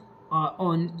him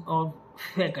on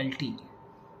faculty.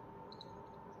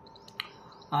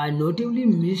 Notably,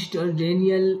 Mr.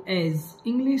 Daniel as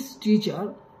English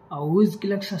teacher, whose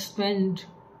Clark suspended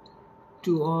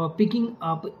to picking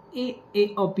up a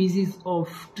pieces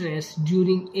of trash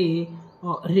during a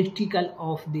recital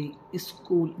of the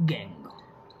school gang.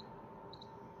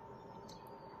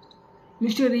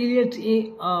 Mr. Elliot,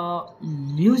 a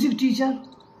music teacher,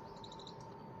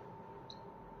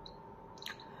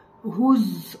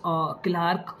 whose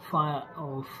Clark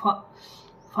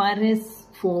fires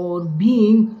for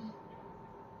being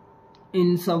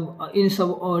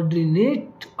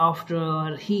insubordinate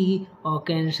after he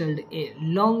cancelled a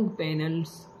long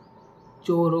panels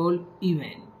choral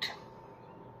event.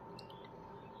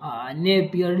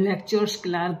 Napier lectures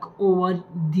Clark over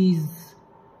these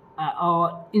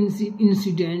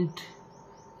incident,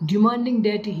 demanding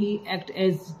that he act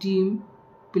as team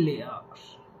player.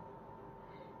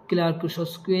 Clark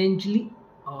subsequently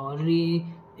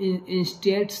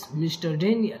reinstates Mr.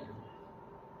 Daniel.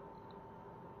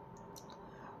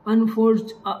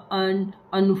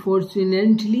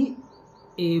 Unfortunately,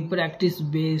 a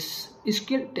practice-based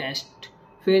skill test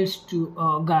fails to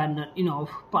garner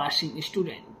enough passing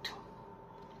students.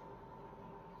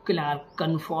 Clark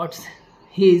comforts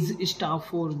his staff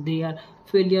for their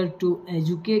failure to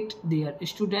educate their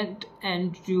students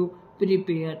and to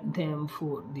prepare them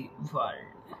for the world.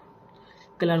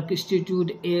 Clark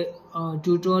Institute, a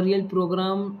tutorial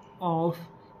program of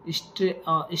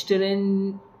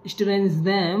strengthens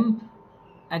them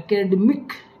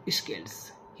academic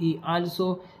skills. He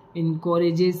also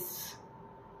encourages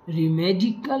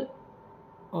remedial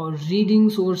or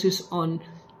reading sources on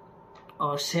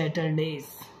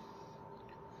Saturdays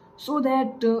so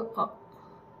that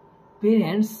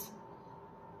parents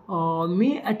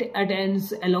may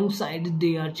attend alongside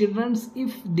their children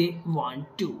if they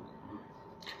want to.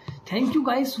 Thank you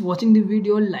guys watching the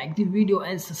video. Like the video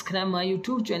and subscribe my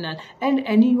YouTube channel, and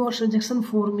any your suggestion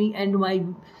for me and my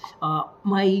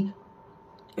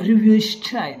review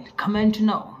style, comment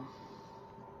now.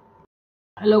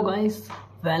 Hello guys,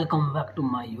 welcome back to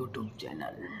my YouTube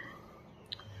channel.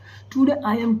 Today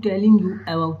I am telling you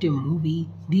about a movie.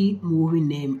 The movie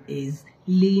name is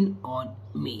Lean on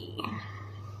Me.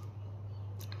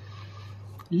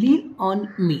 Lean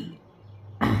on Me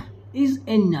is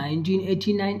a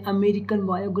 1989 American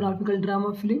biographical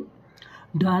drama film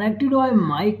directed by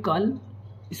Michael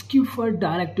Schiffer,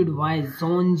 directed by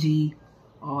John G.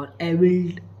 or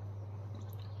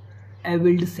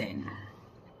Avildsen,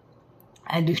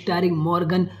 and starring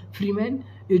Morgan Freeman.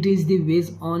 It is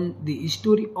based on the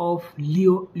story of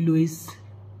Leo Lewis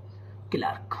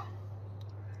Clark.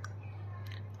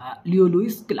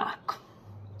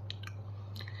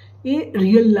 A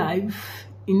real-life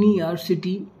inner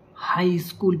city high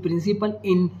school principal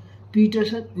in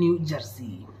Peterson, New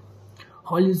Jersey.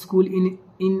 Holly School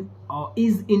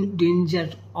is in danger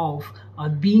of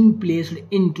being placed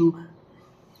into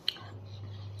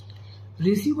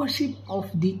receivership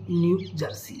of the New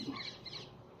Jersey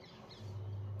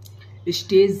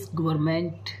state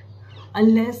government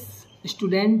unless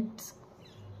students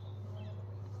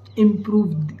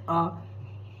improve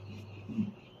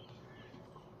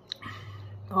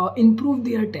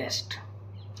their test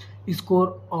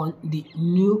score on the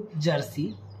New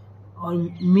Jersey or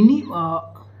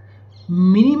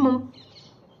minimum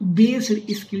based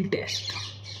skill test.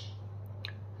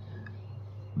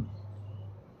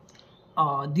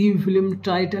 The film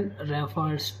title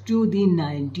refers to the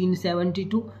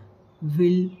 1972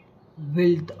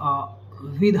 with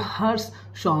her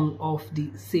song of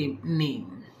the same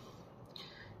name,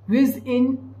 which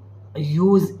in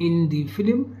use in the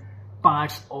film.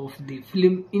 Parts of the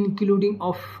film, including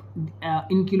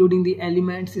the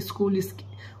elements school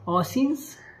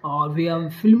scenes, were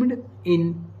filmed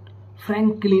in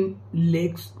Franklin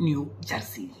Lakes, New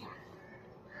Jersey.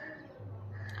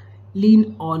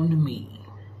 Lean on Me,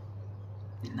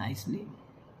 nice name.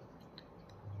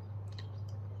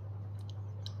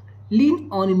 Lean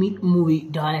on Me movie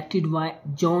directed by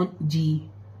John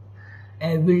G.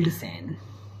 Avildsen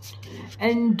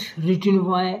and written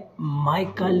by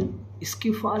Michael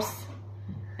Schiffer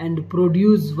and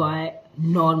produced by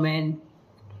Norman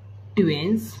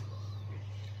Twins.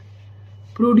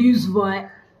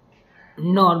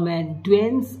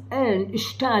 And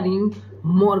starring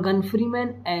Morgan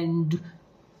Freeman and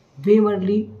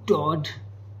Beverly, Todd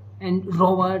and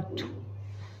Robert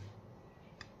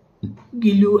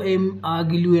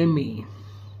Guillaume.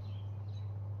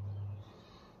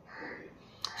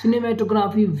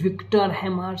 Cinematography Victor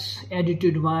Hammers,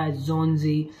 edited by John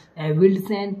G.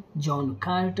 Avildsen, John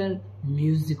Carter,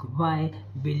 music by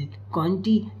Bill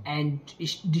Conti, and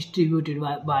distributed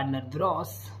by Warner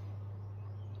Bros.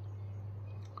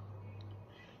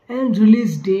 And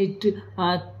release date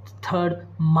 3rd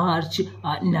March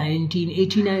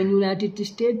 1989, United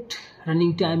States.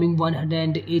 Running timing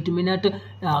 108 minutes.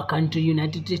 Country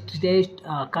United States.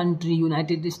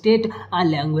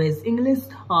 Language English.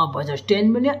 Budget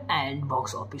 10 million and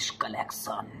box office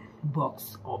collection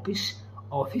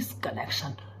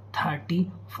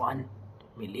 31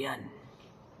 million.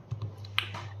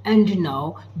 And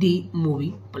now the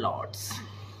movie plots.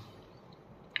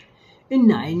 In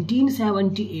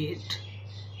 1978,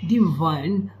 the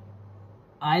one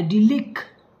idyllic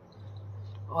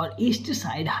or East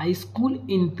Side High School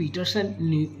in Peterson,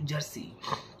 New Jersey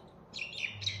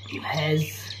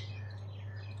has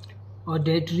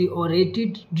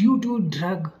deteriorated due to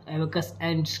drug abuse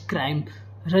and crime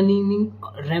running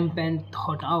rampant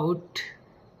throughout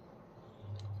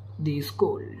the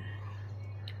school.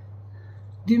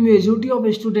 The majority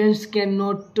of students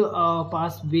cannot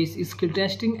pass basic skill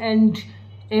testing, and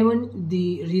even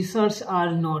the research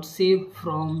are not safe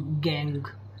from gang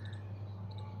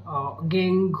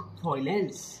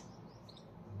violence.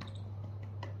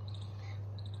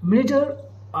 Manager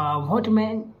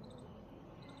Whitman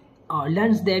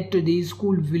learns that the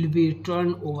school will be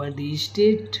turned over the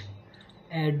state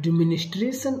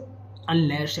administration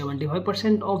unless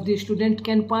 75% of the students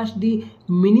can pass the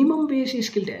minimum basic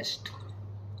skill test.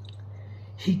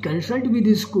 He consulted with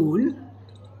the school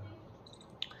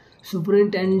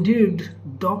superintendent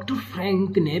Dr.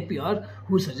 Frank Napier,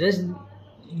 who suggested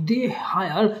they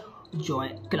hire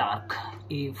Joy Clark,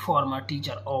 a former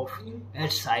teacher of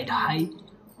Edside High,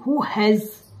 who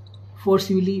has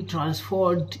forcibly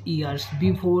transferred years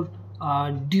before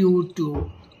due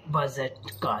to budget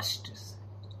costs.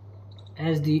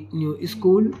 As the new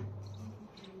school,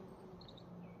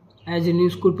 as a new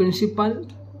school principal,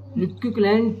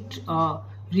 recurrently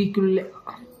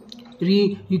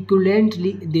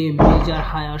the major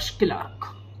hires Clark,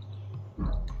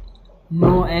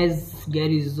 known as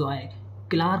Gary Zoe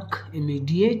Clark.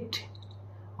 Immediate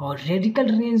or radical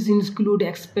range include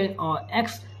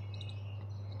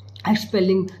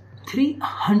expelling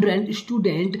 300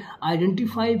 students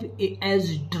identified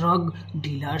as drug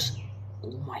dealers.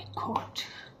 Oh my God.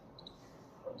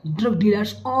 Drug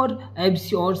dealers or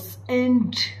abusers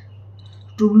and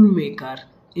troublemaker,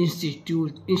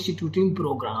 instituting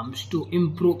programs to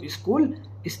improve school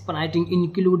spiriting,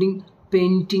 including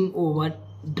painting over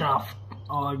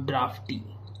drafty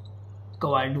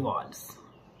covered walls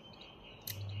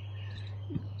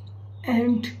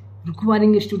and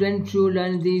requiring students to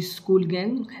learn the school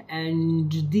gang and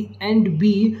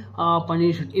be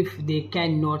punished if they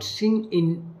cannot sing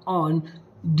in on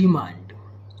demand.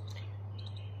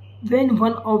 When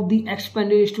one of the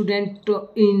expanded students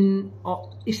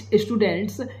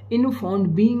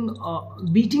found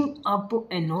beating up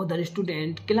another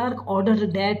student, Clark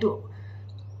ordered that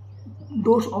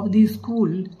doors of the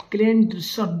school cleaned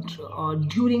shut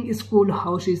during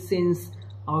schoolhouse since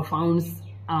funds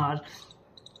are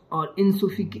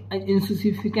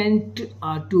insufficient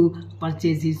to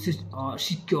purchase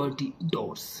security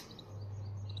doors.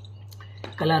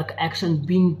 Clark's action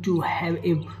being to have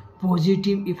a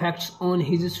positive effects on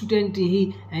his student,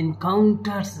 he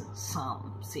encounters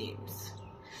some seems.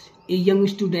 A young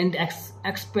student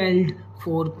expelled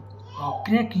for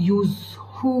crack use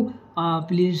who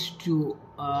pleads to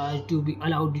be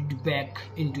allowed back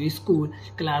into school.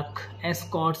 Clark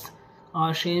escorts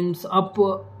Shames up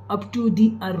to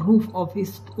the roof of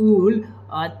his school.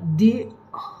 They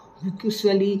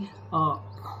viciously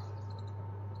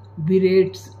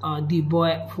berates the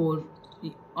boy for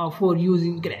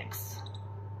using cracks,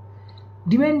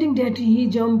 demanding that he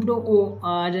jumped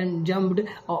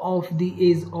off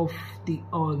the edge of the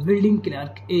building.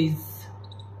 Clark is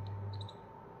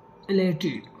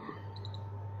elated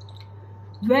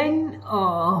when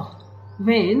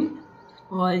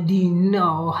the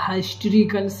now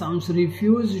hysterical Sams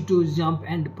refused to jump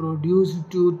and produce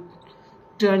to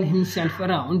turn himself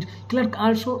around. Clark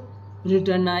also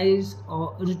reunites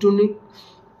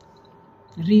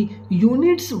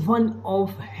one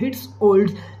of his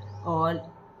old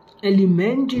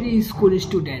elementary school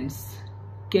students,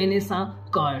 Kenessa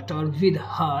Carter, with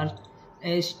her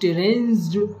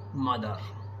estranged mother.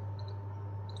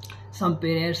 Some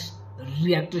parents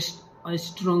react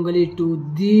strongly to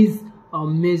these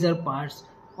major parts,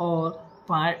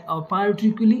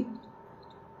 particularly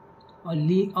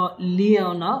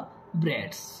Leona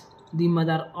Bratz, the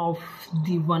mother of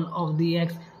the one of the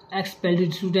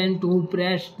expelled student who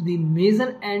pressed the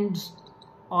major and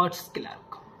odds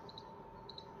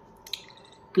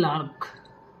Clark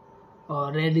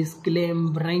read his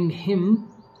claim, bring him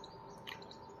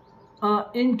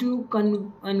into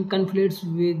conflicts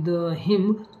with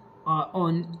him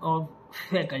on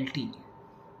faculty.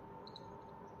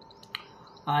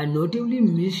 Notably,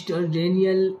 Mr.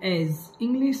 Daniel as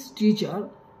English teacher,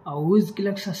 whose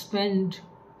Clark suspended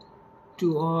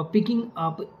to picking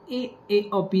up a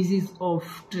pieces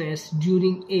of trash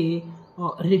during a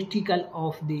recital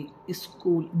of the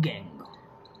school gang.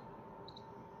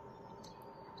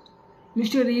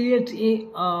 Mr. Elliot, a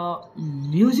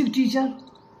music teacher,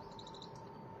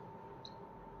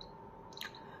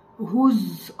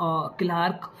 whose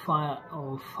Clark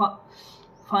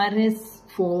fires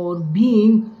for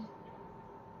being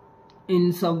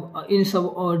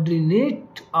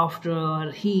insubordinate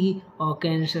after he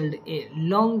cancelled a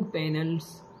long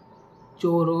panels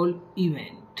choral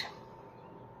event.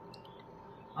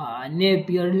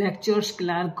 Napier lectures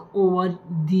Clark over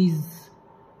these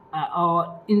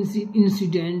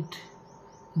incident,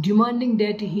 demanding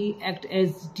that he act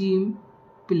as team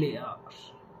player.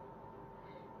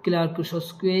 Clark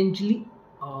subsequently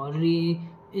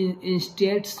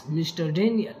reinstates Mr.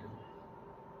 Daniel.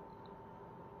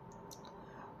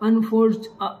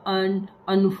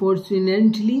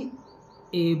 Unfortunately,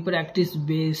 a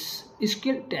practice-based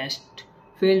skill test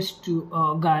fails to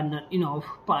garner enough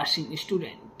passing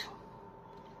student.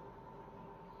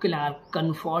 Clark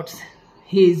comforts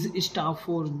his staff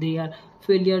for their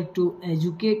failure to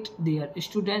educate their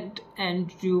students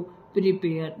and to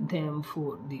prepare them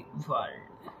for the world.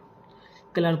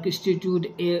 Clark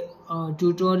instituted a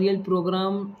tutorial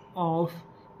program of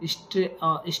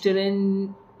strengthens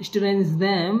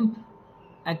them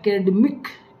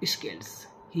academic skills.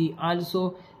 He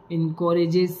also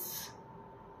encourages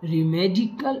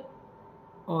remedial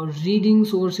or reading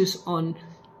sources on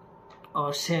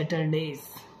Saturdays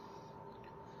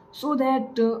so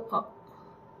that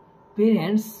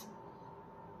parents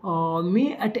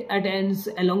may attend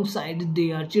alongside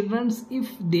their children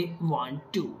if they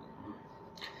want to.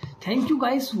 Thank you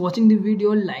guys watching the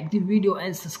video. Like the video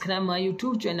and subscribe my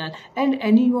YouTube channel, and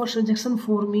any your suggestion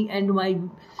for me and my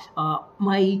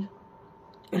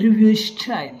review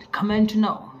style, comment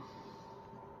now.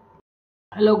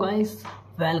 Hello guys,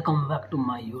 welcome back to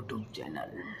my YouTube channel.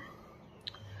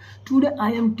 Today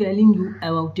I am telling you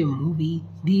about a movie.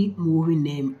 The movie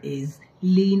name is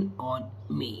Lean on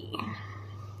Me.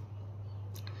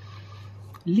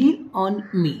 Lean on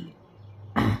Me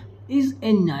is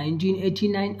a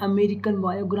 1989 American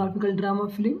biographical drama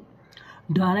film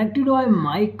directed by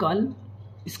Michael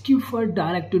Schiffer,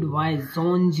 directed by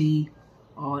John G.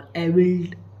 or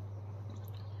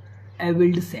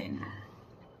Avildsen,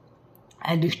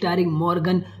 and starring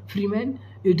Morgan Freeman.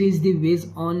 It is based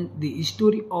on the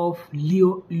story of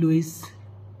Leo Lewis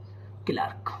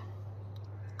Clark.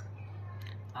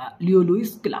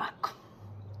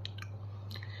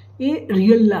 A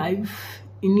real-life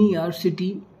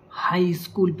inner-city high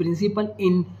school principal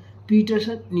in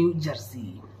Peterson, New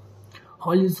Jersey.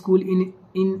 Holly School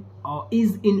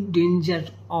is in danger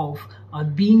of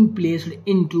being placed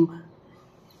into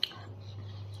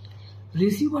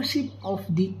receivership of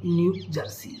the New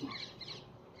Jersey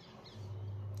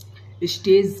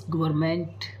state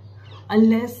government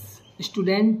unless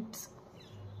students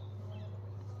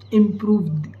improve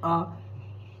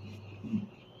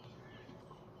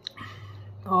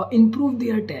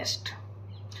their test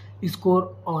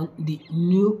score on the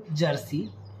New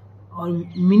Jersey or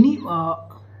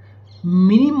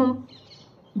minimum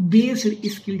based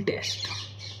skill test.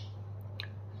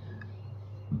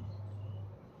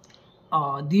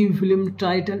 The film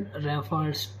title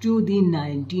refers to the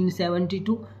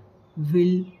 1972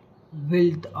 with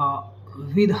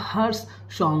her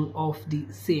song of the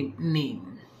same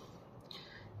name,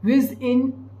 which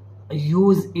in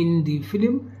use in the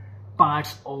film.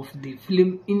 Parts of the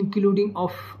film, including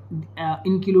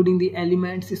the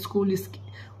elements school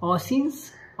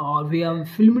scenes, were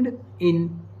filmed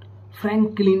in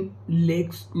Franklin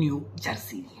Lakes, New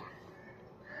Jersey.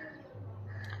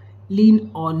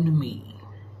 Lean on Me,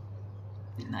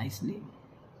 nice name.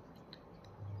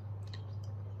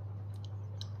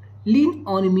 Lean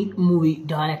on Me movie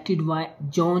directed by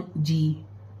John G.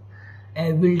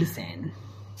 Avildsen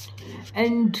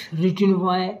and written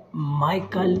by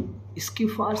Michael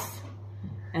Schiffer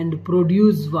and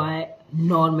produced by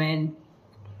Norman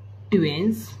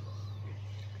Twins.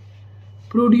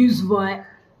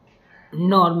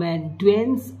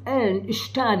 And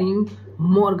starring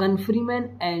Morgan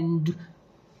Freeman and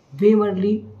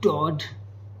Beverly, Todd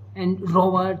and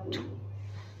Robert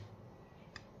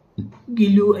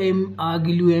Guillaume.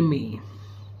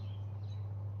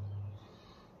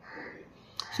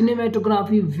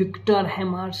 Cinematography Victor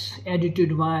Hammers,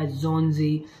 edited by John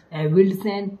G.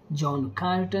 Avildsen, John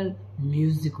Carter,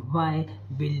 music by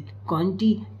Bill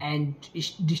Conti, and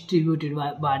distributed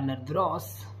by Warner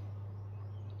Bros.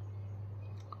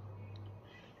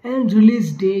 And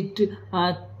release date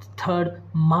 3rd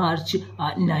March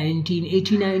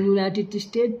 1989, United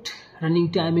States.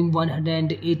 Running timing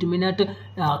 108 minutes.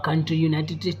 Country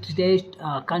United States.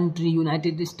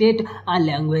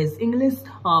 Language English.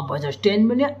 Budget 10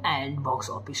 million and box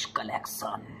office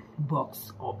collection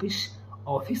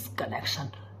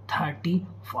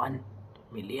 31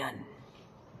 million.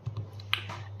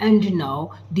 And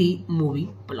now the movie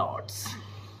plots.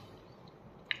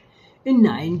 In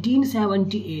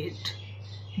 1978,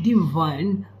 the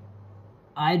one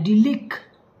idyllic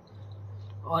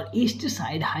or East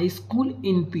Side High School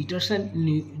in Peterson,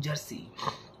 New Jersey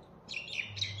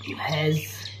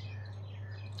has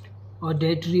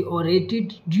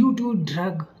deteriorated due to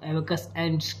drug abuse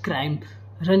and crime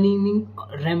running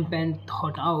rampant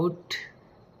throughout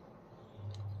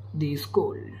the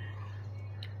school.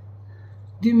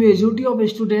 The majority of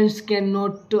students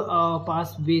cannot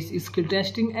pass basic skill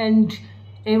testing, and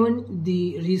even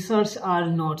the research are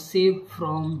not safe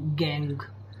from gang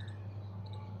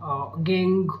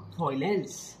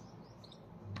violence.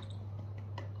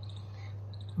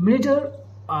 Major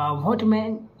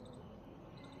Whitman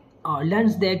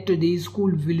learns that the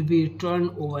school will be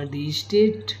turned over the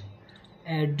state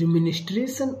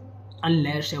administration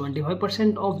unless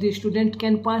 75% of the students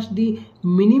can pass the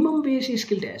minimum basic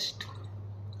skill test.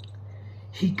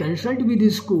 He consulted with the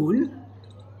school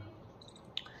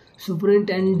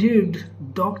superintendent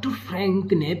Dr.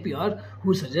 Frank Napier,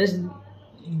 who suggested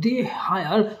they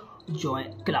hire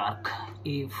Joy Clark,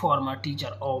 a former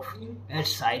teacher of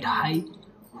Eastside High,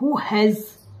 who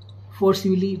has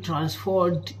forcibly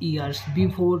transferred years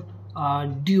before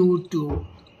due to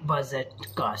budget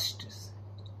costs.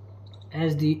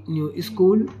 As the new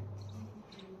school,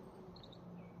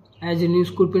 as a new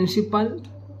school principal,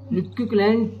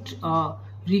 recurrently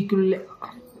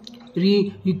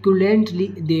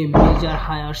the major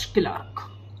hires Clark,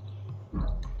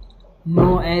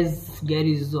 known as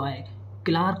Gary Zoe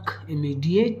Clark.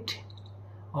 Immediate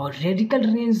or radical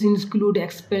range include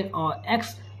expelling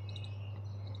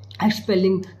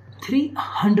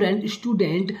 300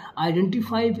 students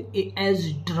identified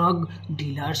as drug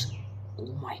dealers.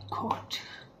 Oh my God!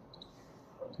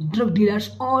 Drug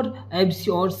dealers or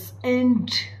abusers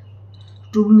and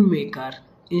troublemaker,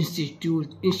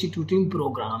 instituting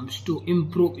programs to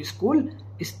improve school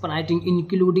spiriting,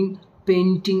 including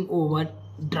painting over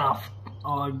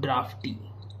drafty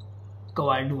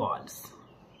covered walls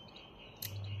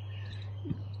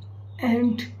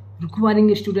and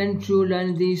requiring students to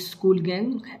learn the school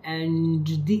gang and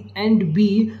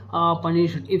be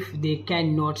punished if they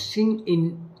cannot sing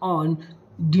in on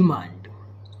demand.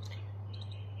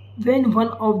 When one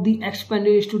of the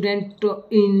expanded students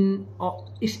in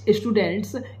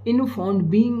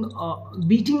found being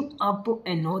beating up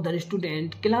another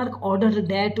student, Clark ordered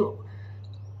that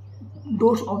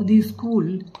doors of the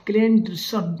school cleaned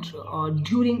shut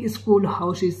during school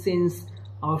houses since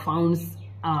funds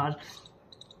are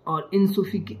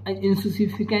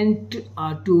insufficient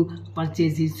to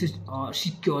purchase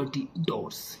security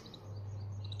doors.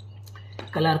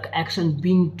 Clark action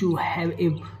being to have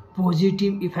a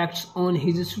positive effects on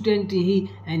his student, he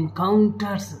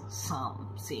encounters some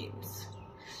seems.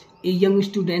 A young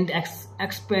student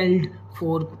expelled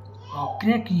for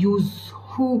crack use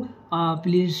who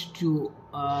pleads to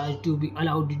be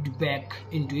allowed back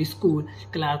into school.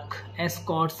 Clark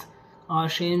escorts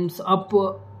Shames up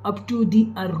to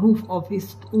the roof of his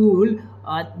school.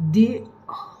 They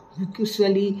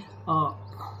viciously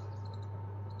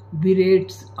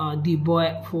berates the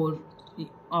boy for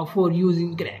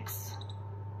using cracks,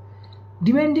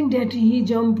 demanding that he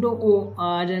jumped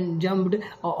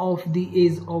off the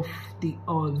edge of the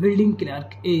building.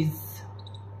 Clark is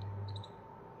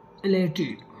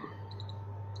elated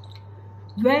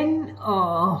when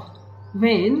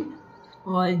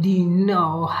the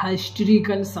now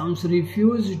hysterical Sams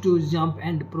refused to jump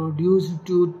and produce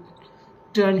to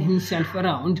turn himself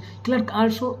around. Clark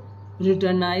also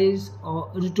reunites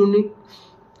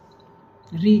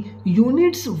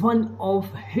one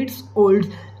of his old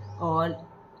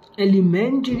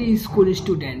elementary school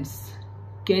students,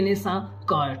 Kenessa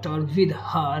Carter, with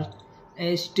her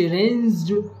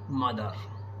estranged mother.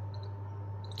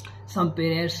 Some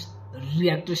parents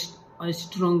react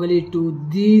strongly to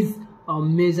these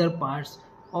major parts,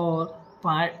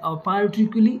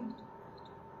 particularly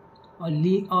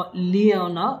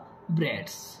Leona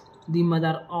Bratz, the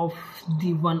mother of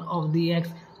the one of the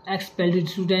expelled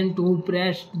student who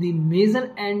pressed the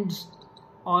major and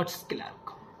arts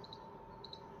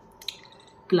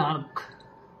Clark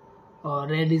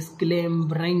read his claim,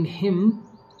 bring him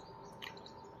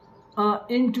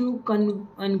into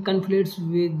conflicts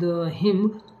with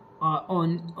him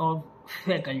on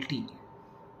faculty.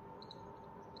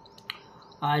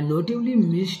 Notably,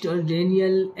 Mr.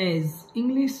 Daniel as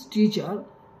English teacher,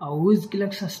 whose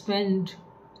Clark suspended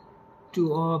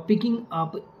to picking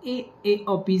up a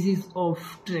pieces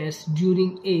of trash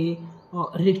during a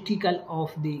recital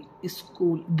of the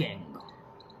school gang.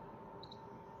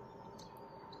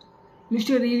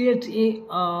 Mr. Elliot, a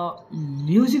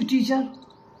music teacher,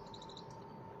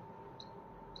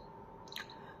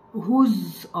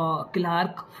 whose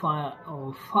Clark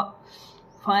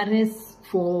fires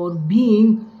for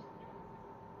being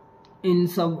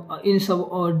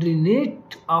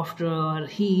insubordinate after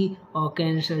he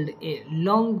cancelled a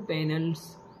long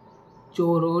panels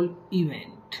choral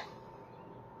event.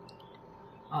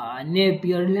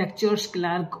 Napier lectures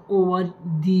Clark over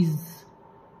these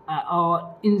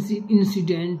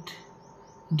incident,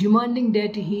 demanding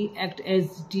that he act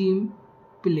as team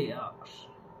player.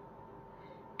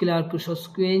 Clark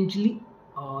subsequently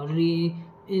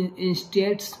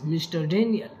reinstates Mr.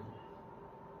 Daniel.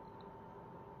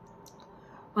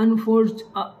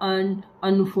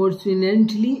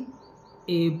 Unfortunately,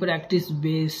 a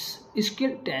practice-based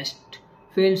skill test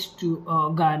fails to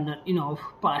garner enough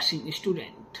passing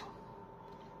student.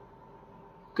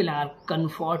 Clark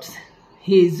comforts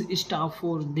his staff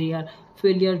for their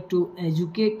failure to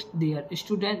educate their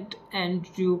students and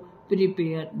to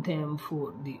prepare them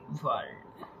for the world.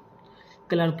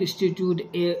 Clark instituted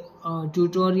a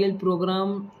tutorial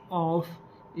program of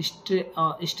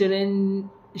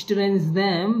strengthens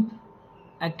them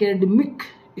academic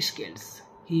skills.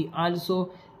 He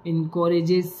also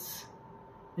encourages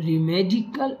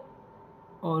remedial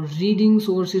or reading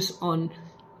sources on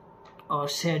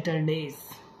Saturdays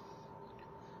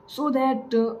so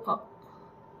that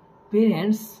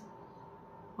parents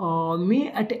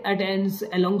may attend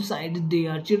alongside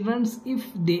their children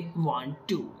if they want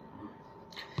to.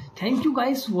 Thank you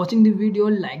guys for watching the video.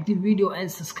 Like the video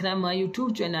and subscribe my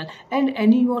YouTube channel, and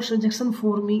any your suggestion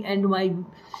for me and my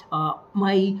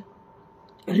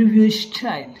review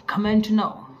style, comment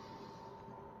now.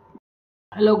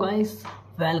 Hello guys,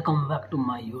 welcome back to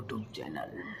my YouTube channel.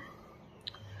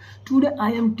 Today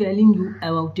I am telling you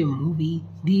about a movie.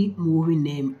 The movie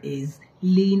name is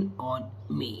Lean on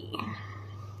Me.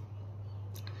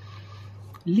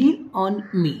 Lean on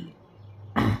Me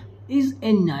is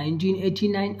a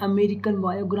 1989 American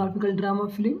biographical drama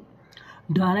film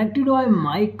directed by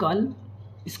Michael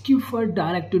Schiffer,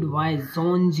 directed by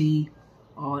John G.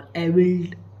 or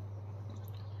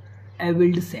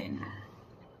Avildsen,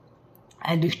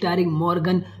 and starring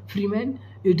Morgan Freeman.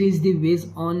 It is based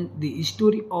on the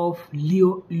story of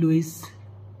Leo Lewis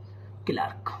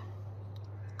Clark.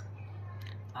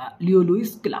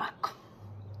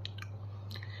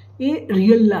 A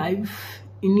real-life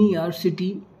inner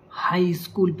city high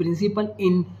school principal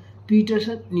in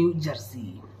Peterson, New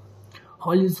Jersey.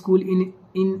 Holly School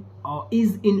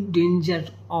is in danger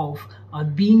of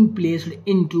being placed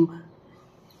into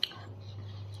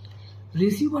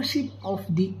receivership of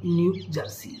the New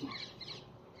Jersey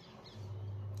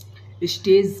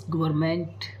state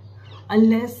government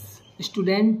unless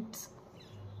students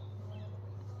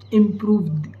improve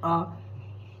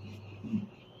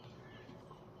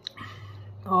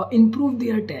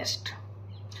their test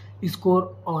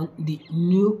score on the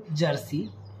New Jersey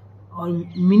or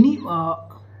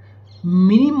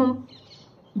minimum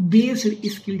based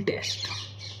skill test.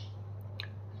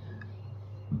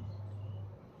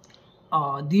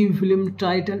 The film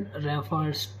title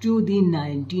refers to the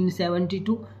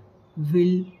 1972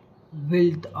 with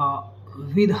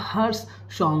her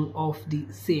song of the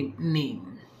same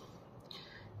name,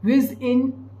 which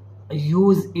in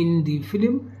use in the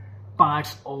film.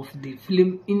 Parts of the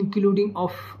film, including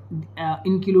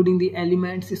the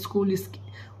elements school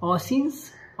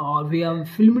scenes, were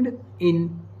filmed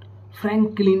in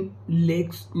Franklin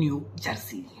Lakes, New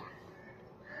Jersey.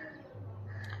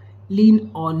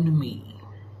 Lean on Me,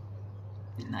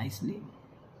 nice name.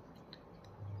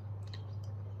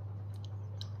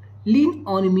 Lean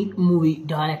on Me movie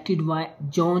directed by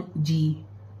John G.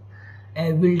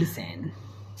 Avildsen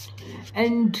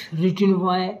and written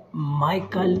by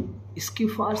Michael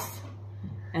Schiffer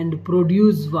and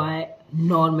produced by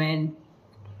Norman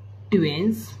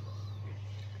Twins.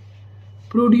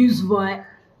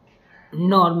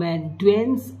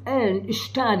 And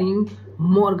starring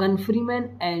Morgan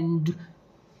Freeman and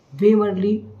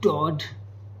Beverly, Todd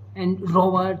and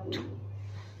Robert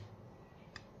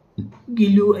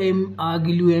Guillaume.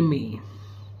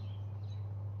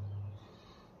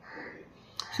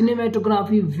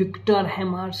 Cinematography Victor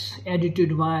Hammers,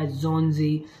 edited by John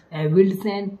G.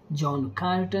 Avildsen, John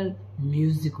Carter,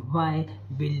 music by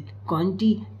Bill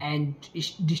Conti, and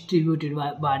distributed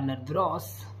by Warner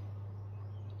Bros.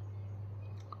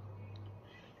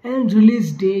 And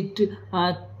release date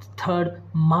 3rd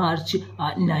March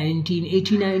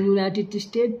 1989, United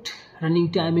States.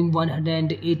 Running timing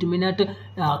 108 minutes.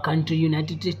 Country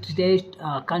United States.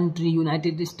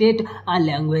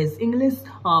 Language English.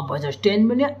 Budget 10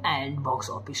 million and box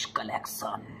office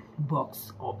collection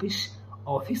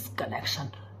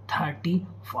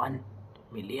 31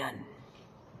 million.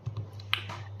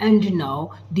 And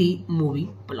now the movie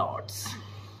plots.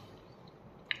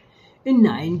 In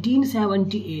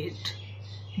 1978,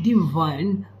 the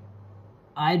one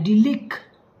idyllic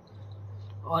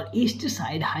or East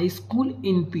Side High School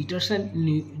in Peterson,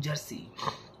 New Jersey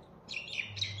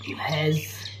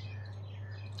has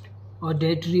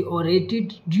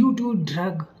deteriorated due to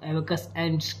drug abuse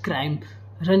and crime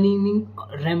running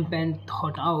rampant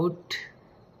throughout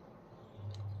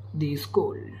the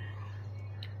school.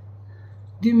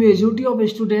 The majority of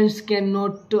students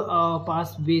cannot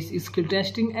pass basic skill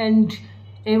testing, and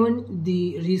even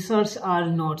the research are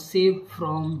not safe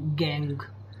from gang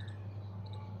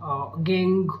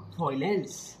gang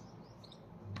violence.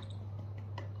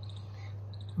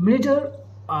 Manager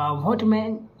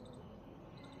Whitman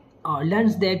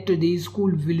learns that the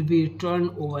school will be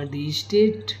turned over the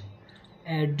state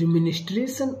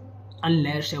administration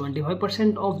unless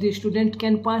 75% of the students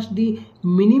can pass the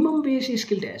minimum basic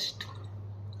skill test.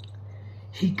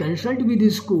 He consulted with the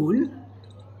school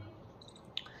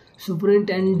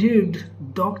superintendent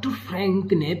Dr.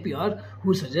 Frank Napier,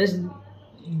 who suggests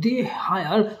they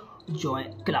hire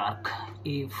Joy Clark,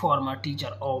 a former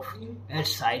teacher of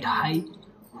Eastside High,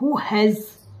 who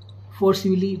has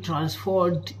forcibly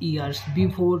transferred years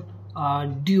before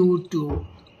due to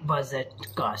budget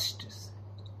cuts.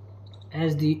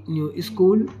 As the new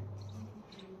school,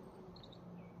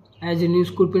 as a new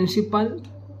school principal,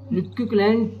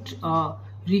 recurrently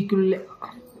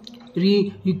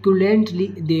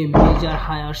the major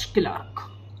hires Clark,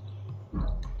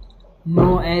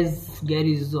 known as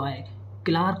Gary Zoe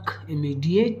Clark.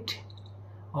 Immediate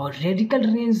or radical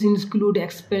range include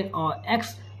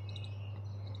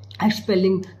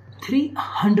expelling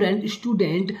 300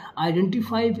 students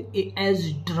identified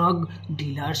as drug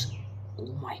dealers.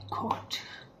 Oh my God!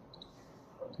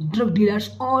 Drug dealers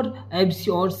or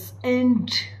abusers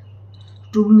and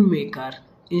troublemaker,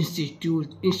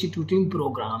 instituting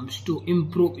programs to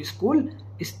improve school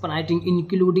spiriting,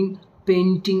 including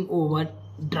painting over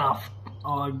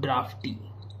drafty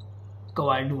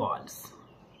covered walls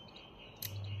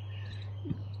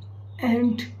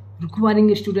and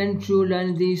requiring students to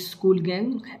learn the school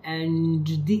gang and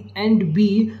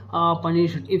be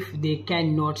punished if they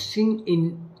cannot sing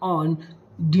in on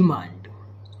demand.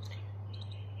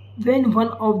 When one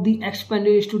of the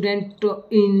expanded students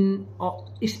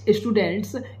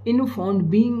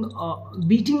found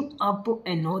beating up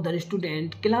another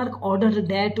student, Clark ordered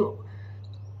that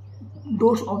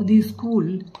doors of the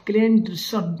school cleaned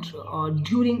shut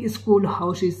during school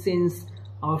houses since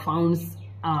funds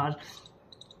are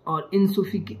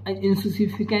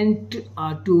insufficient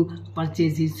to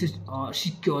purchase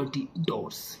security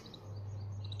doors.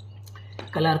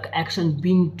 Clark's action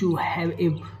being to have a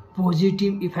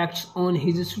positive effects on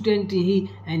his student, he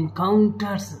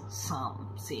encounters some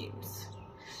seems.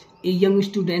 A young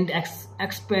student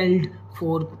expelled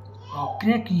for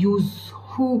crack use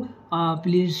who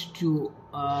pleads to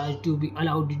be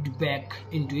allowed back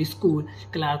into school.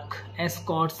 Clark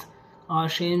escorts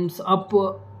Shames up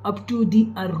to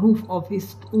the roof of his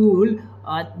school.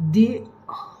 They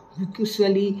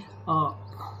viciously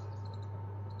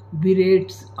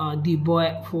berates the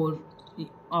boy for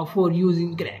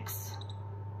using cracks,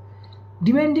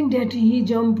 demanding that he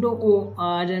jumped off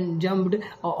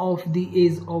the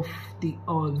edge of the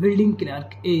building.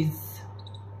 Clark is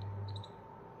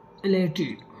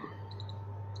elated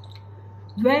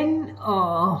when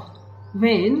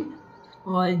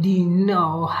the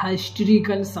now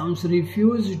hysterical Sams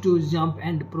refused to jump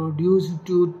and produce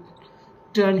to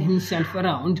turn himself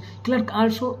around. Clark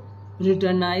also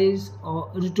reunites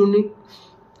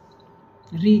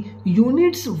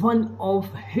one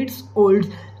of his old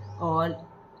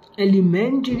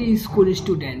elementary school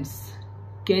students,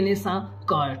 Kenessa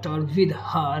Carter, with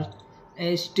her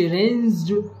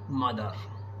estranged mother.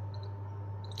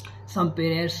 Some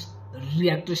parents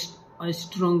react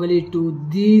strongly to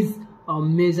these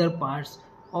major parts,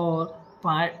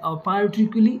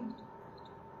 particularly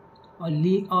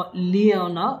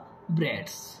Leona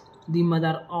Bratz, the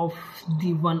mother of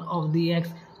the one of the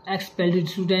expelled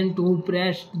student who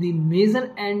pressed the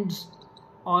major and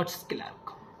odds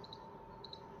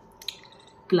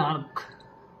Clark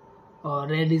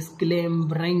read his claim,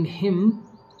 bring him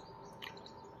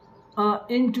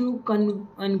into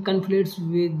conflicts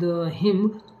with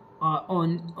him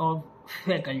on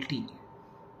faculty.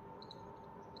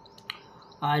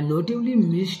 Notably,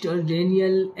 Mr.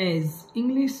 Daniel as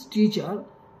English teacher,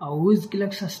 whose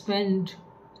Clark suspended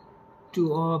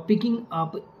to picking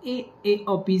up a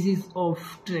pieces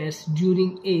of trash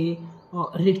during a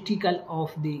recital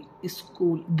of the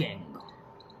school gang.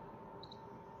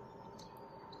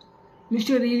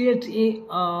 Mr. Elliot, a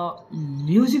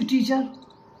music teacher,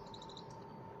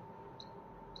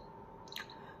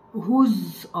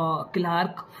 whose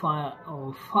Clark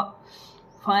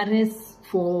fires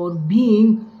for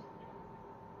being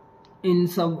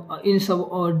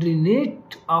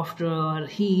insubordinate after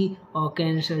he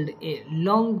cancelled a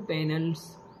long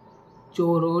panels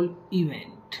choral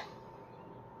event.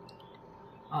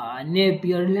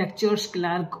 Napier lectures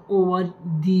Clark over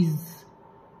these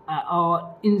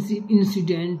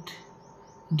incident,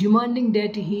 demanding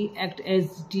that he act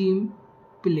as team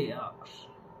player.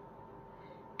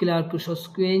 Clark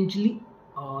subsequently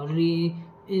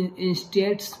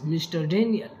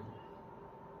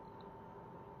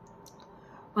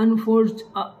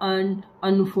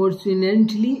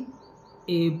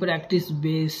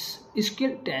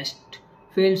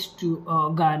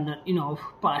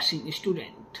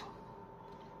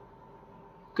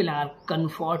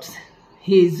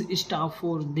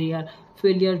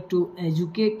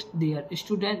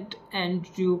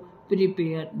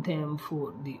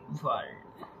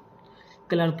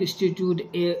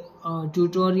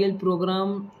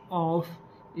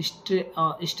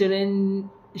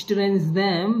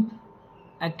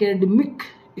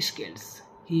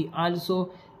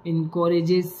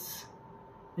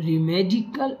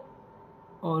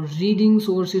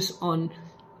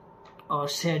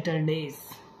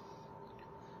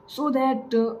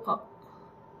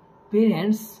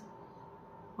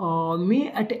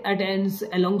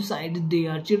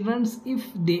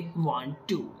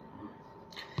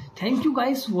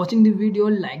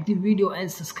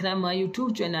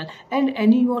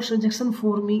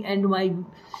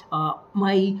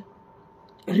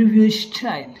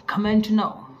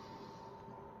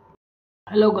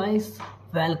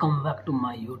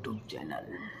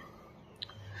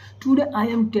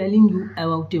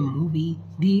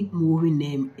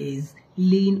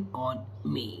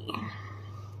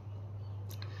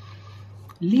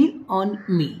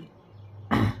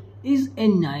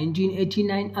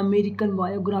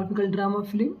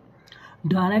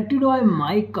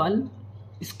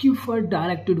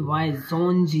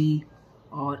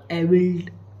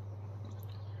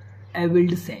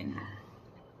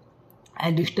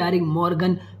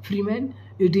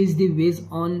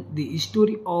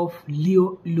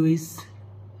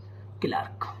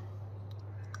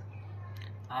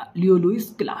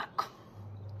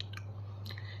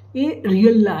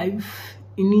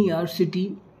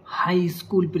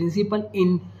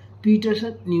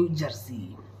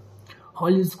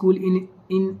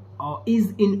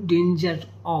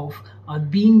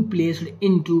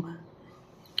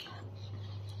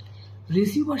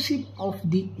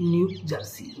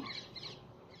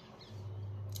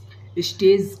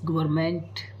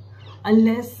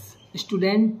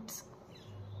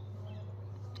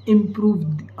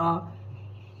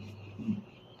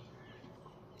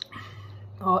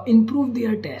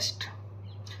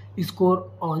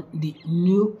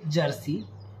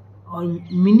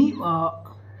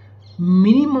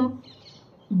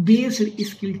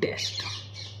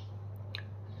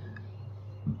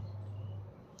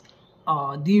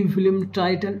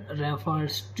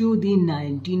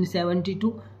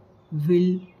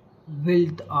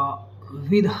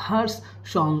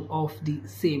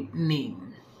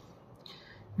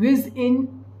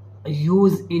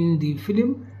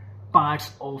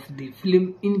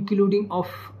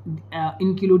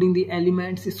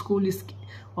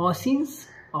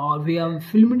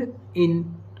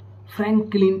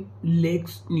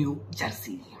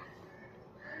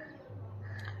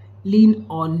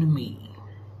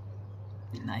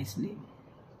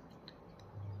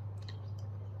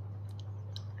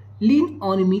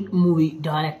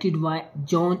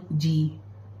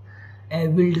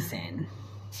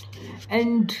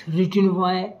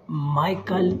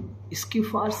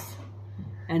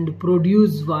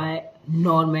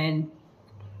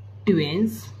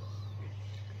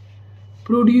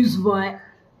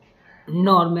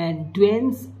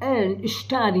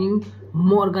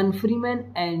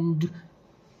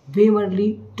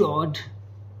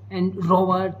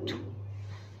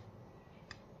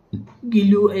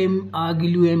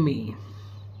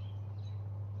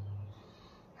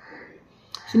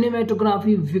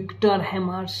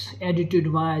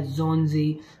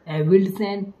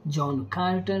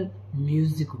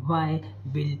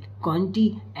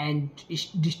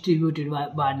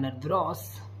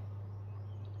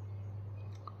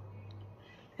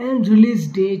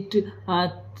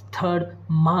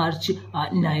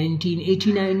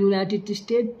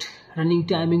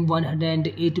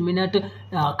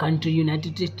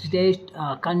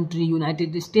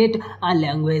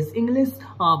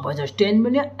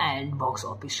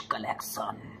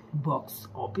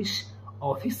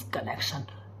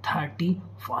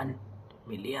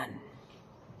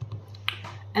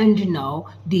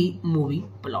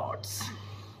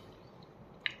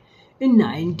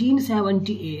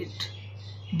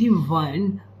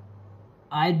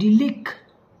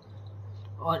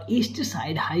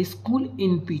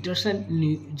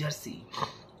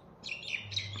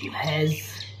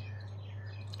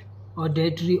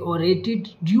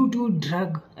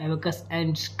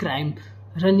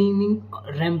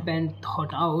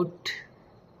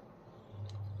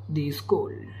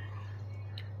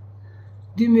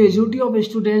The majority of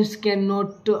students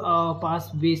cannot pass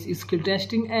base skill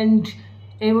testing, and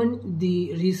even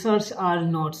the research are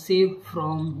not safe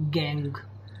from gang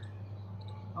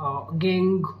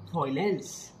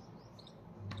violence.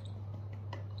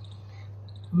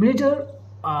 Major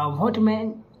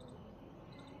Votman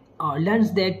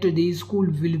learns that the school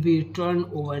will be turned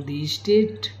over the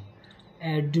state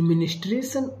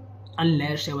administration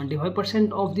unless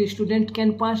 75% of the student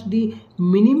can pass the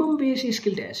minimum base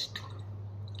skill test.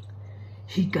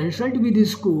 He consulted with the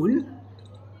school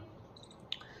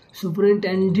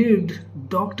superintendent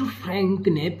Dr. Frank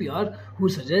Napier, who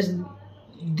suggests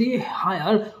they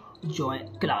hire Joy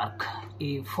Clark,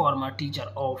 a former teacher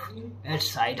of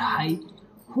Edside High,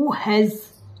 who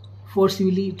has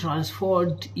forcibly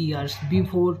transferred years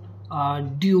before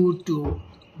due to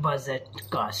budget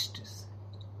costs.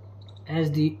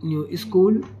 As the new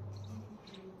school,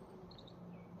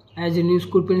 as a new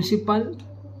school principal,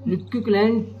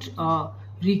 recurrently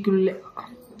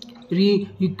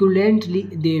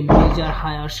the major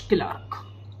hires Clark,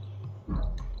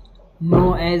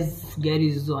 known as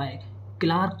Gary Zoe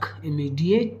Clark.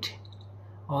 Immediate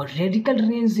or radical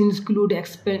range include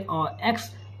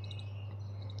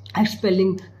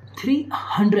expelling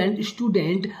 300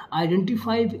 students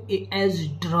identified as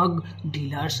drug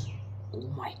dealers. Oh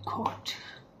my God!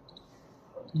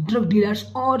 Drug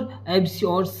dealers or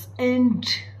abusers and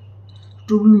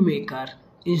troublemaker,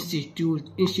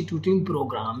 instituting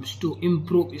programs to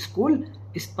improve school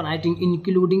spiriting,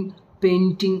 including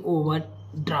painting over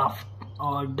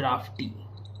drafty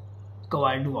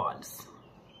covered walls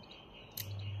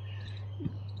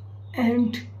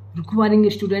and requiring a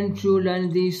student to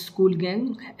learn the school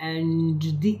gang and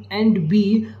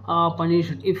be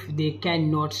punished if they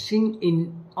cannot sing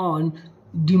in on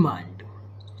demand.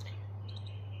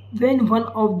 When one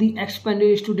of the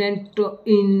expanded students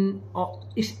in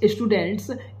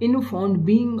found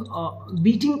being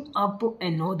beating up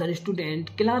another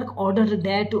student, Clark ordered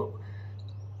that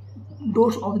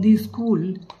doors of the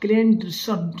school cleaned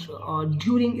shut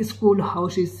during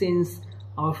schoolhouses since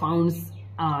funds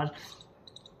are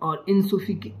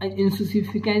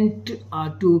insufficient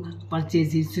to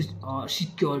purchase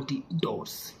security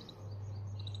doors.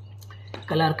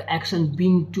 Clark action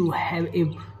being to have a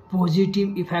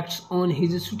positive effects on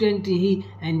his student, he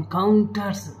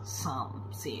encounters some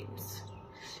seems.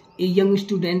 A young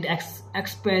student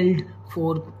expelled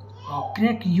for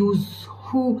crack use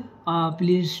who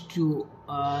pleads to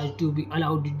be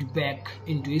allowed back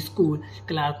into school.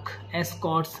 Clark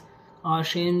escorts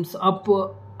Shames up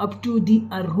to the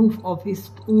roof of his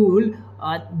school.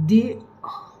 They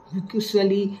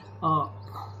viciously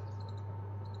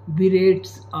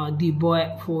berates the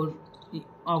boy for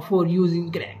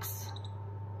using cracks,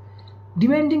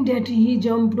 demanding that he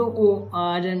jumped off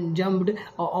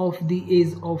the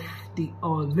edge of the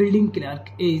building.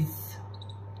 Clark is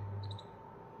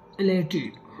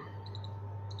elated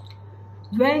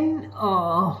when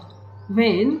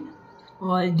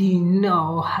the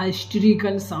now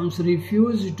hysterical Sams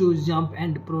refused to jump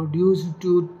and produce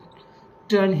to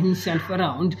turn himself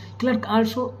around. Clark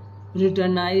also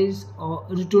reunites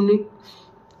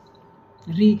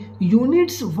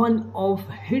one of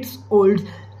his old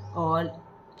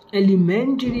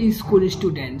elementary school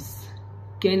students,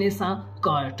 Kenessa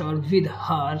Carter, with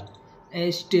her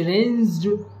estranged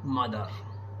mother.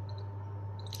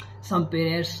 Some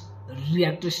parents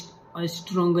react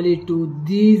strongly to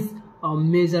these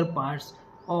major parts,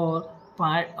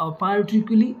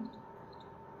 particularly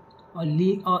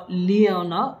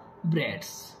Leona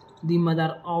Bratz, the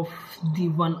mother of the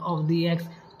one of the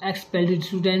expelled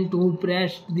student who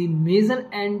pressed the major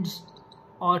and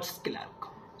Ots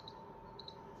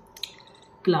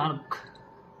Clark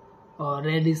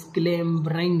read his claim,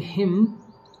 bring him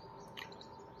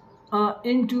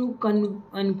into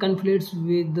conflicts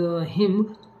with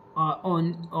him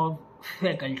on of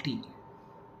faculty.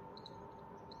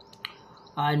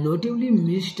 Notably,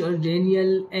 Mr.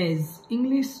 Daniel as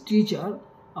English teacher,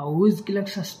 whose Clark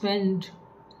suspended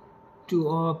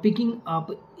to picking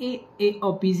up a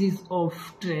pieces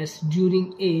of trash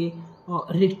during a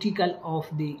recital of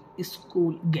the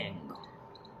school gang.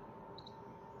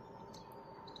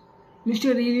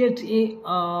 Mr. Elliot, a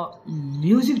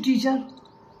music teacher,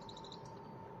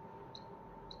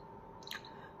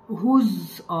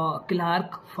 whose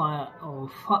Clark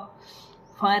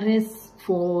fires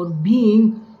for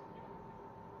being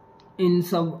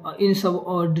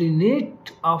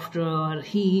insubordinate after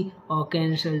he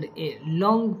cancelled a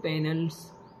long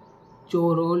panels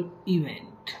choral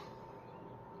event.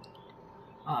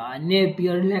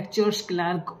 Napier lectures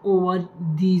Clark over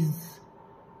these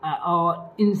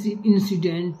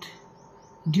incident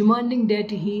demanding that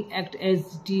he act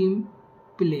as team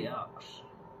player.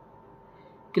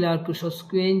 Clark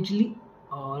subsequently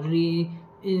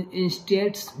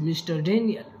reinstates Mr.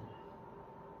 Daniel.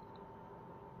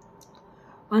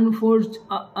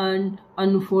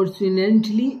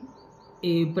 Unfortunately,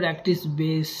 a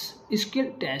practice-based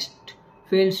skill test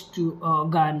fails to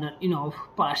garner enough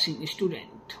passing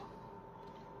student.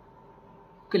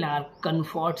 Clark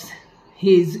comforts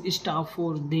his staff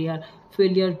for their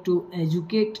failure to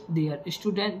educate their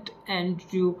students and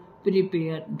to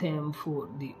prepare them for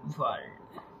the world.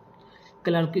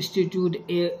 Clark instituted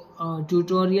a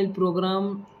tutorial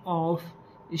program of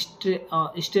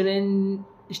strengthens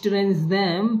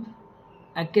them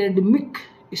academic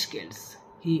skills.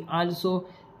 He also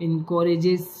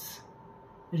encourages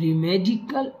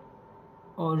remedial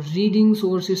or reading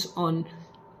sources on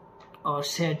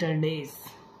Saturdays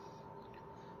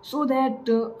so that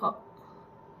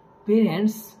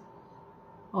parents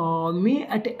may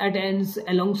attend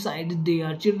alongside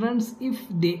their children if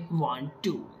they want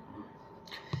to.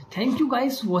 Thank you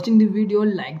guys for watching the video.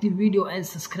 Like the video and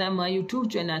subscribe my YouTube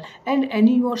channel, and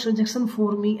any your suggestion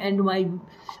for me and my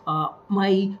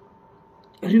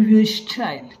review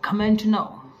style, comment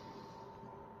now.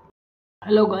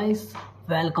 Hello guys,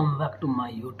 welcome back to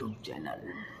my YouTube channel.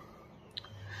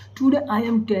 Today I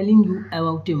am telling you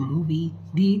about a movie.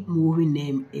 The movie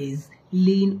name is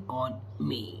Lean on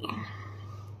Me.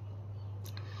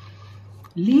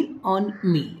 Lean on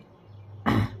Me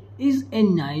is a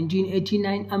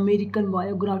 1989 American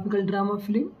biographical drama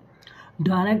film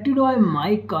directed by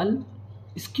Michael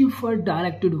Schiffer,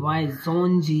 directed by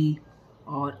John G.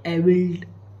 or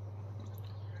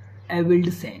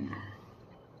Avildsen,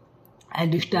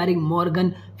 and starring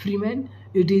Morgan Freeman.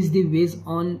 It is based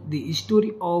on the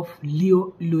story of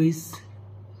Leo Lewis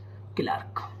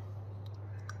Clark.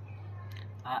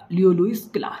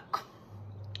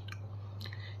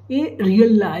 A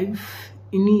real-life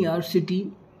inner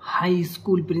city high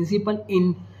school principal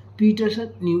in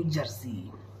Peterson, New Jersey.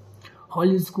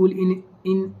 Holly School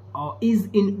is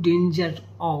in danger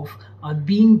of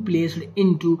being placed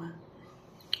into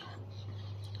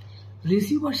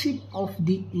receivership of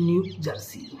the New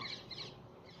Jersey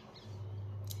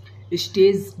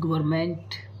state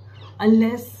government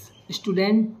unless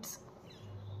students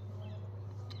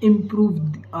improve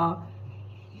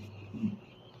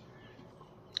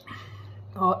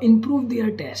their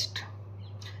test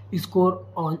score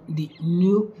on the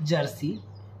New Jersey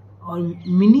or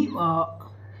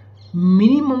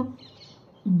minimum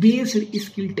based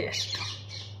skill test.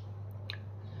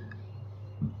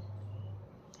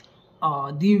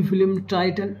 The film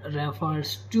title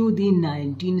refers to the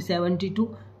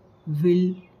 1972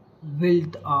 with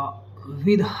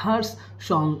her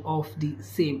song of the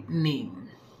same name,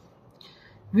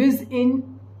 which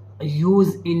in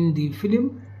use in the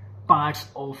film. Parts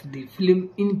of the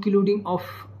film, including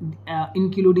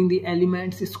the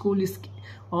elements school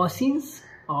scenes,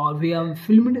 were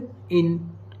filmed in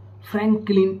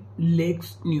Franklin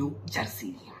Lakes, New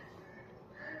Jersey.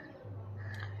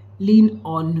 Lean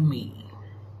on Me,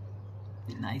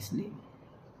 nice name.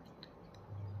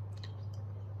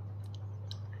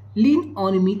 Lean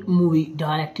on Me movie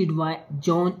directed by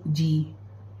John G.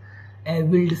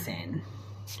 Avildsen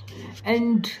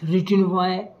and written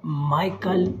by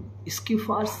Michael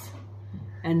Schiffer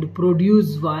and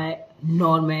produced by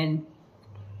Norman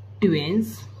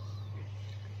Twins.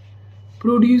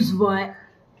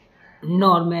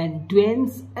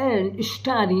 And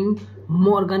starring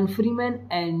Morgan Freeman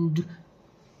and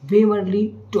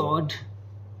Beverly, Todd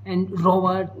and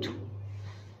Robert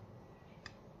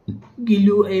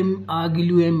Guillaume.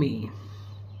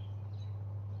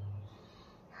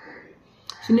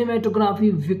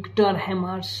 Cinematography Victor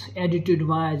Hammers, edited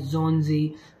by John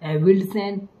G.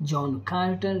 Avildsen, John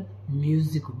Carter,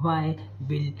 music by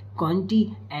Bill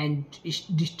Conti, and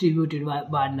distributed by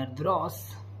Warner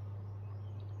Bros.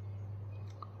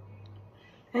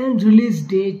 And release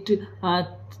date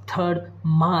 3rd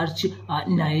March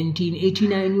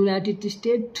 1989, United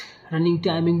States. Running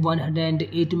timing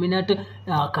 108 minutes.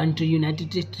 Country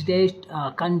United States.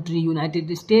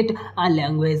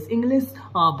 Language English.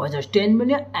 Budget 10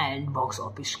 million and box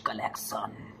office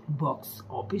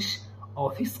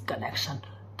collection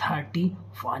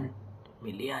 31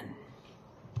 million.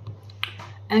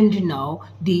 And now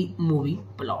the movie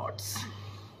plots.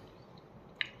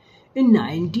 In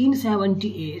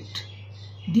 1978,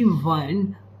 the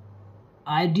one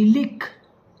idyllic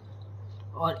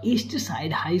or East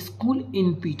Side High School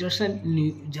in Peterson,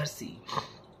 New Jersey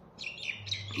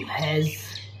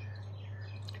has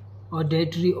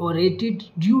deteriorated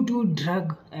due to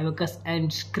drug abuse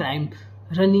and crime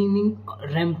running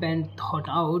rampant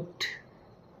throughout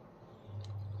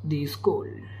the school.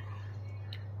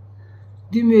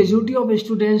 The majority of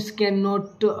students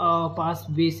cannot pass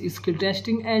basic skill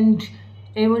testing, and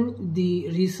even the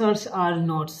research are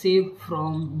not safe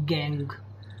from gang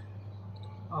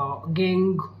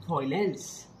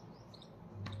violence.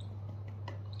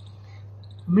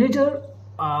 Major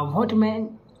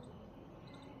Whitman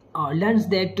learns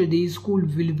that the school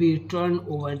will be turned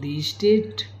over the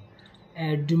state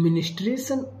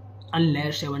administration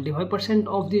unless 75%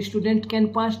 of the students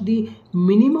can pass the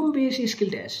minimum basic skill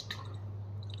test.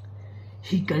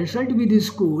 He consulted with the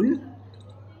school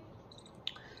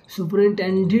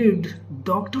superintendent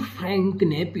Dr. Frank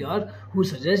Napier, who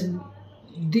suggests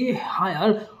they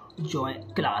hire Joy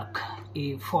Clark,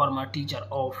 a former teacher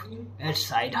of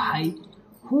Eastside High,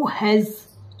 who has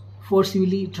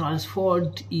forcibly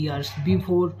transferred years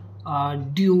before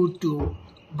due to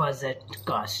budget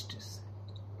costs.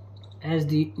 As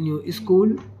the new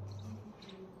school,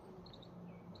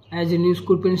 as a new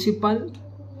school principal,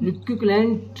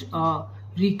 recurrent,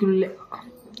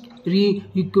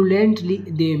 recurrently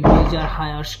the major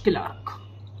hires Clark,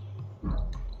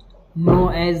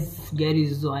 known as Gary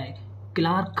Zoe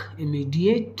Clark.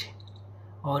 Immediate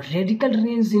or radical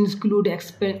range include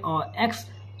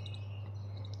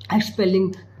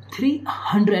expelling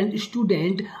 300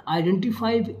 students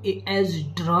identified as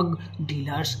drug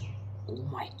dealers. Oh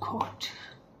my God!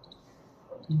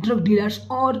 Drug dealers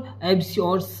or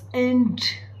abusers and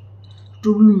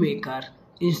troublemaker,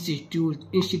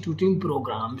 instituting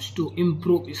programs to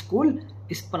improve school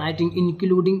spiriting,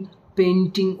 including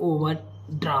painting over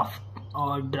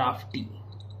drafty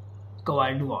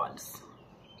covered walls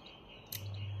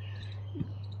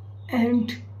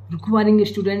and requiring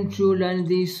students to learn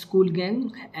the school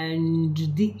gang and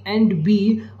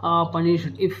be punished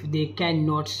if they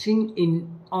cannot sing in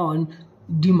on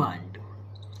demand.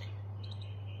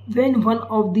 When one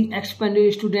of the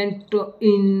expanded students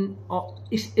in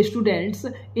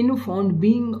found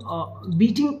being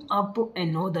beating up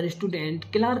another student,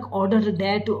 Clark ordered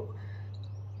that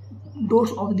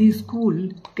doors of the school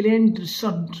cleaned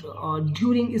shut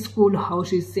during school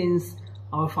houses since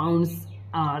funds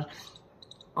are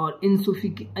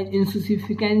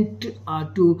insufficient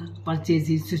to purchase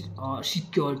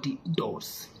security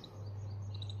doors.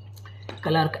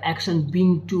 Clark action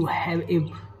being to have a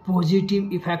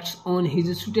positive effects on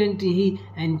his student, he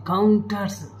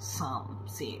encounters some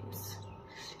seems.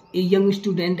 A young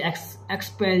student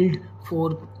expelled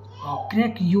for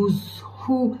crack use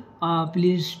who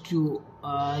pleads to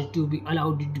be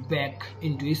allowed back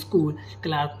into school.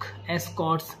 Clark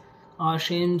escorts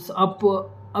Shames up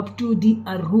to the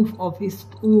roof of his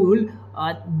school.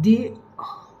 They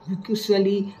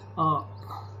viciously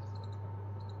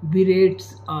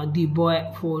berates the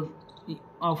boy for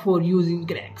using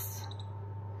cracks,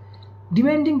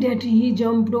 demanding that he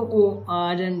jumped off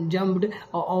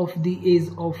the edge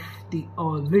of the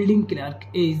building. Clark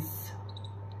is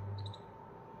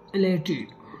elated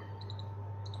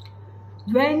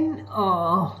when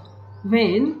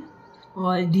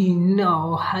the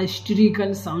now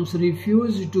hysterical Sams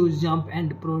refused to jump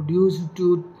and produce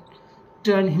to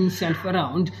turn himself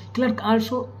around. Clark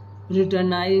also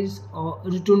reunites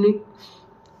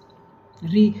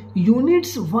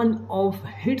one of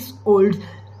his old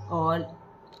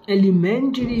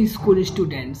elementary school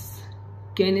students,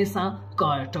 Kenessa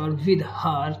Carter, with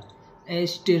her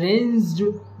estranged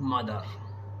mother.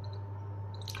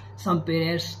 Some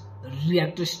parents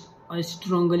react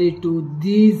strongly to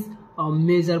these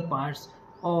major parts,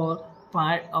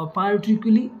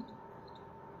 particularly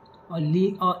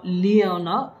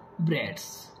Leona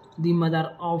Bratz, the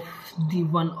mother of the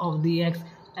one of the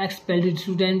expelled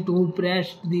student who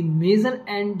pressed the major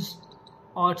and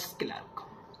odds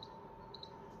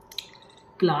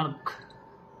Clark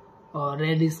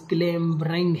read his claim,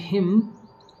 bring him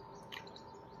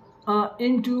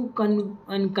into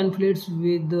conflicts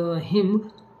with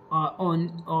him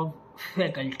on of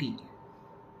faculty.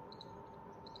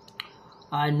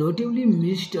 Notably,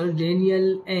 Mr.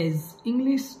 Daniel as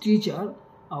English teacher,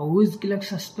 whose Clark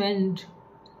suspended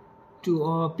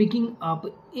to picking up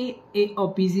a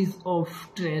pieces of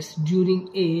trash during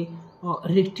a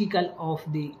recital of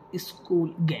the school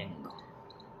gang.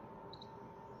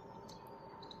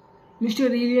 Mr.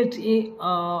 Elliot, a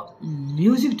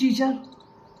music teacher,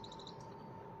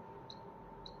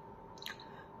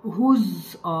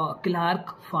 whose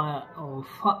Clark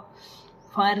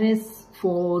fires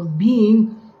for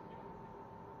being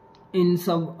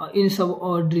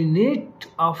insubordinate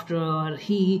after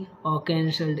he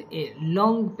cancelled a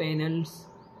long panel's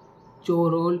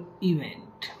choral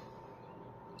event.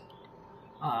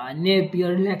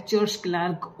 Napier lectures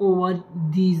Clark over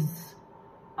these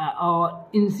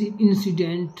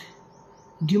incident,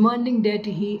 demanding that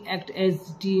he act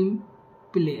as team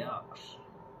player.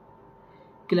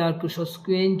 Clark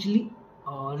subsequently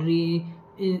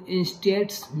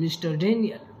reinstates Mr.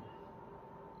 Daniel.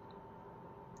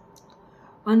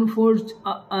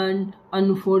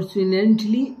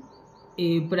 Unfortunately,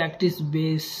 a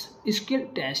practice-based skill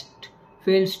test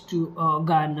fails to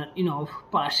garner enough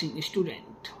passing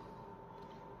students.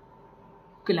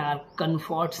 Clark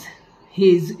comforts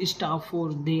his staff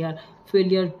for their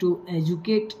failure to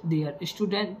educate their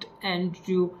students and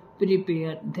to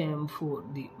prepare them for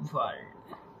the world.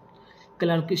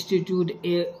 Clark instituted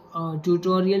a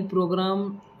tutorial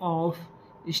program of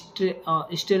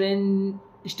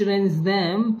strengthens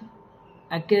them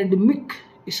academic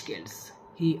skills.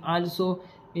 He also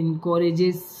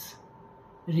encourages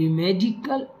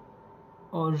remedial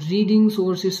or reading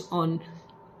sources on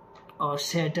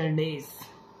Saturdays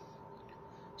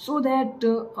so that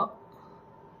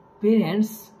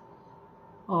parents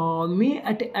may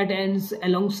attend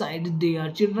alongside their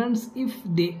children if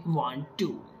they want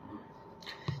to.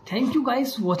 Thank you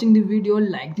guys for watching the video.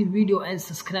 Like the video and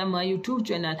subscribe my YouTube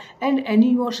channel, and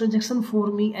any your suggestion for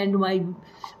me and my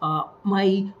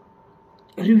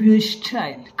review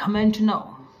style, comment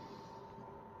now.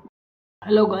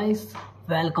 Hello guys,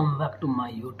 welcome back to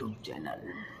my YouTube channel.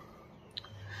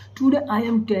 Today I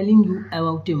am telling you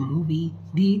about a movie.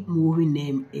 The movie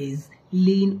name is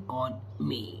Lean on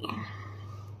Me.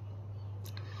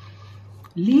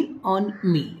 Lean on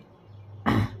Me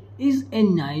is a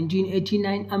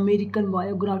 1989 American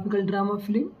biographical drama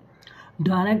film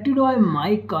directed by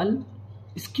Michael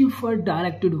Schiffer,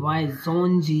 directed by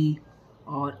John G.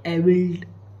 or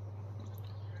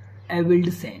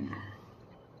Avildsen,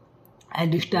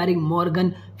 and starring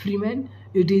Morgan Freeman.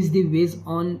 It is based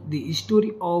on the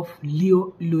story of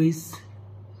Leo Lewis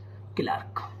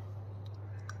Clark.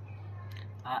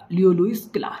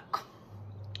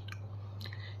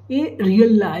 A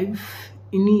real-life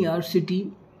inner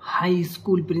city high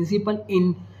school principal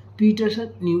in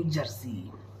Peterson, New Jersey.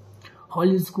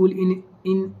 Holly School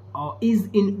is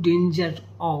in danger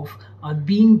of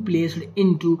being placed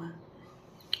into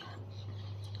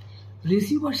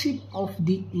receivership of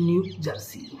the New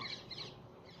Jersey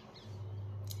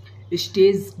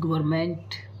state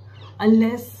government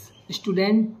unless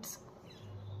students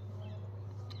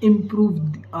improve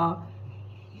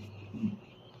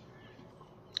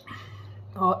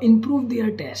their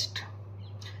test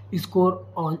score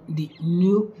on the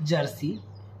New Jersey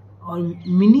or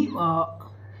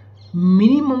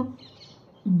minimum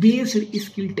based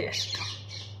skill test.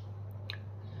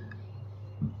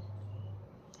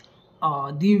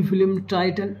 The film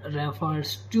title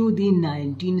refers to the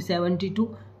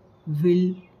 1972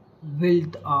 with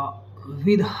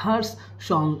her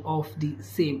song of the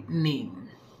same name,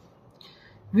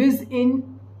 which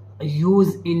in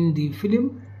use in the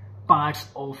film. Parts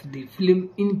of the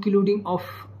film, including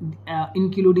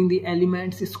the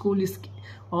elements school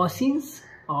scenes,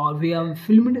 were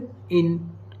filmed in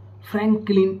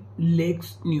Franklin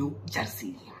Lakes, New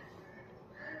Jersey.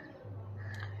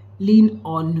 Lean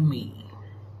on Me,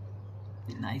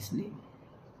 nice name.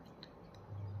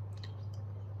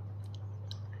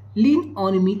 Lean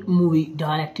on Me movie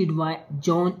directed by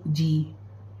John G.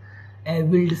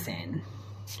 Avildsen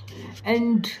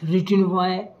and written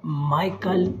by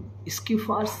Michael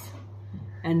Schiffer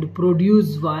and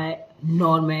produced by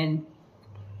Norman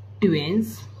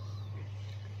Twins.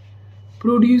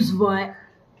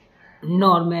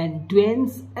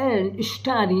 And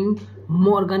starring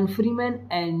Morgan Freeman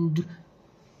and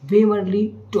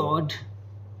Beverly, Todd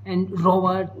and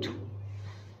Robert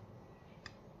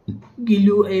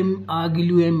Guillaume.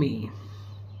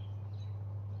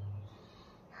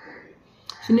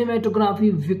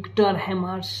 Cinematography Victor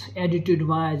Hammers, edited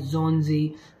by John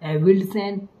G.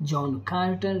 Avildsen, John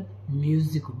Carter,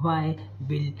 music by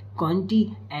Bill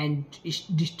Conti, and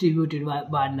distributed by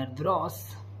Warner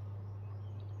Bros.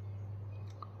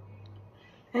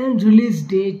 And release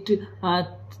date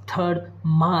 3rd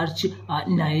March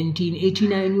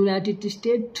 1989, United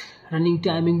States. Running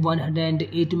timing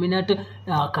 108 minutes.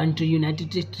 Country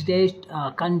United States.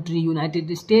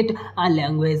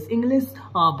 Language English.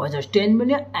 Budget 10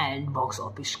 million and box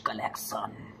office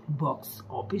collection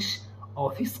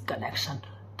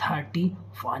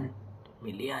 31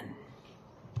 million.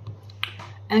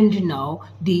 And now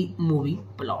the movie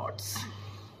plots.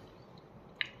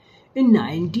 In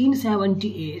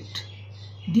 1978,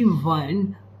 the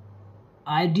one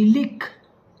idyllic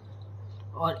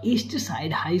or East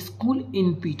Side High School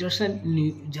in Peterson,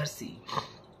 New Jersey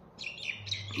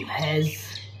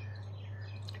has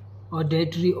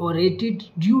deteriorated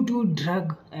due to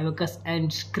drug abuse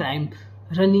and crime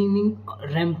running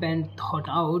rampant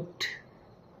throughout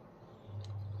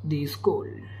the school.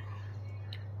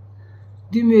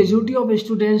 The majority of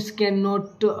students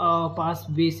cannot pass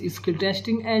basic skill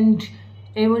testing, and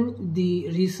even the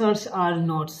research are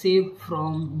not safe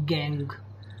from gang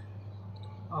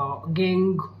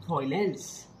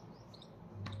violence.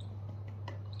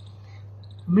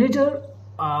 Major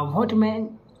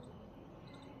Whitman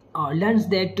learns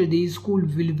that the school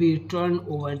will be turned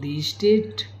over the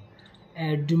state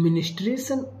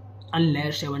administration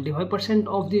unless 75%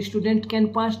 of the students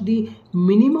can pass the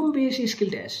minimum basic skill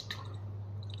test.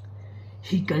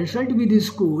 He consulted with the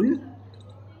school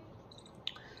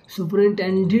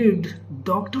superintendent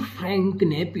Dr. Frank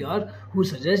Napier, who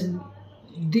suggests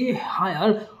they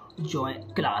hire Joy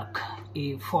Clark,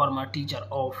 a former teacher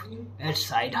of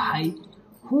Eastside High,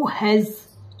 who has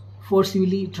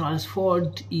forcibly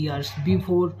transferred years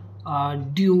before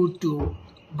due to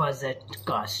budget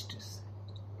costs.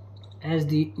 As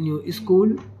the new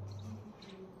school,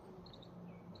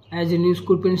 as a new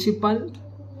school principal,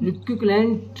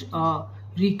 recurrently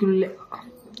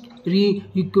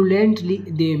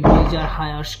the major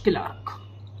hires Clark,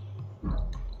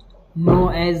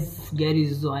 known as Gary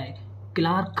Zoe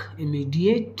Clark.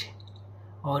 Immediate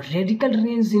or radical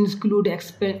range include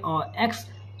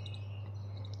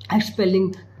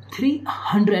expelling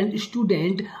 300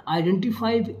 students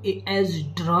identified as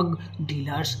drug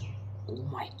dealers. Oh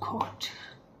my God!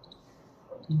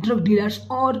 Drug dealers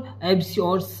or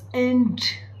abusers and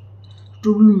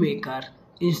troublemaker,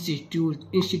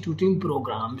 instituting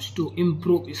programs to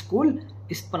improve school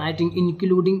spiriting,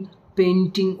 including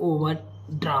painting over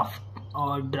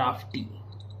drafty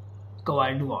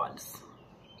covered walls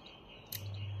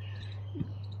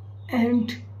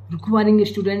and requiring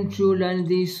students to learn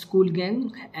the school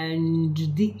gang and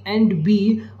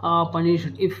be punished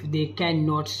if they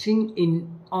cannot sing in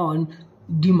on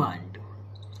demand.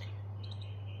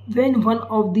 When one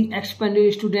of the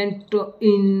expanded students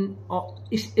in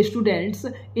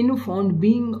found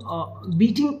being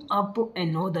beating up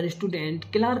another student,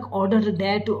 Clark ordered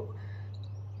that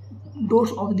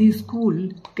doors of the school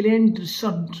cleaned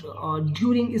shut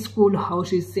during school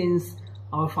houses since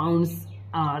funds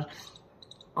are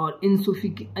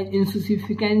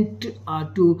insufficient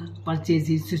to purchase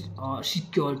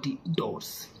security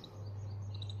doors.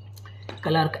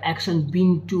 Clark action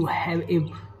being to have a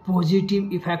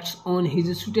positive effects on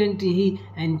his student. He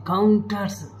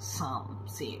encounters some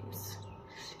seems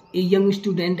a young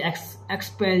student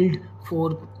expelled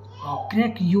for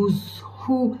crack use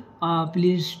who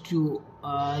pleads to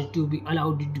be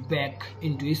allowed back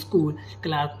into school.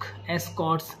 Clark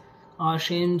escorts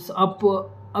Shames up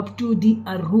to the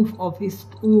roof of his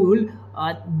school.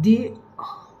 They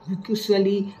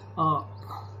viciously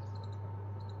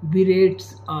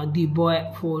berates the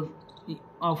boy for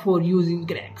using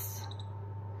cracks,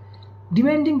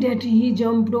 demanding that he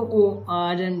jumped off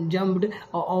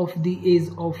the edge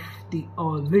of the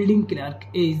building. Clark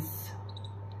is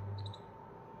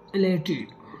elated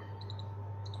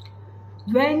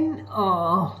when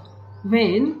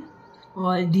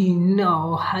the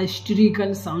now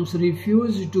hysterical Sams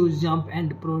refused to jump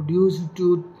and produce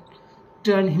to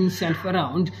turn himself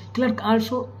around. Clark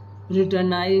also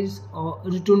reunites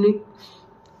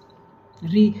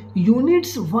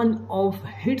one of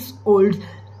his old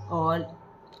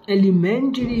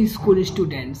elementary school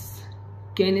students,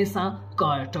 Kenessa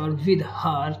Carter, with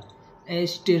her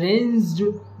estranged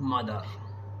mother.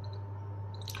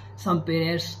 Some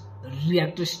parents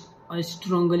react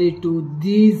strongly to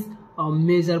these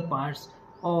major parts,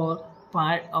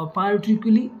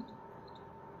 particularly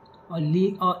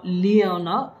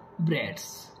Leona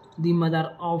Bratz, the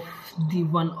mother of the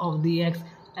one of the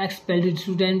expelled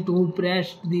student who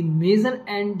pressed the major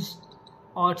and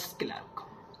arts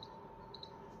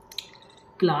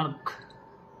Clark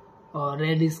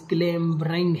read his claim,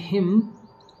 bring him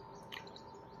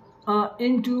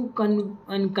into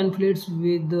conflicts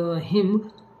with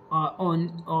him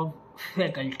on of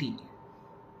faculty.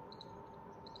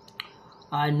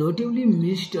 Notably,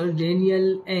 Mr.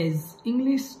 Daniel as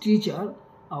English teacher,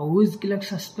 whose Clark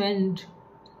suspended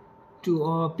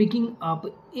to picking up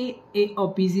a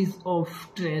pieces of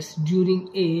trash during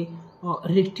a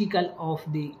ritual of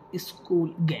the school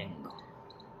gang.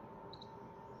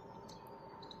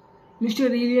 Mr.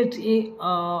 Elliot, a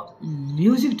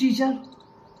music teacher,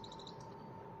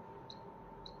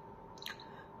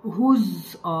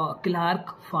 whose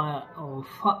Clark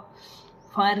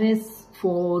fires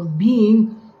for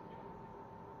being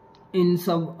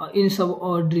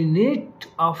insubordinate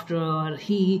after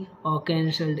he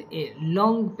cancelled a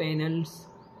long panels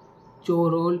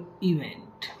choral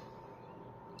event.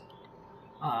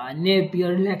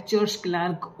 Napier lectures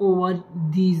Clark over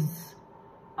these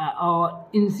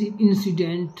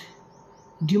incident,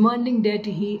 demanding that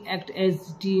he act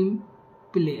as team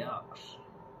player.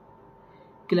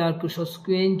 Clark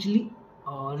subsequently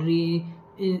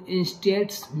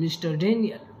reinstates Mr.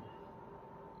 Daniel.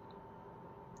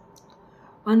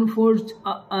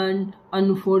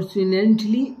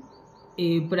 Unfortunately,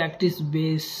 a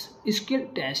practice-based skill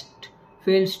test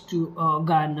fails to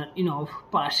garner enough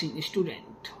passing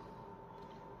students.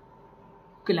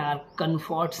 Clark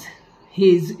comforts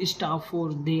his staff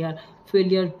for their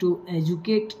failure to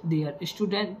educate their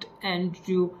students and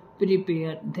to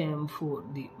prepare them for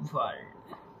the world.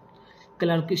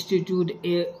 Clark instituted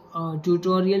a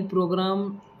tutorial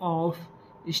program of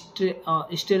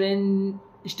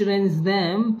strengthens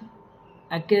them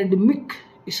academic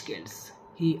skills.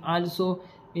 He also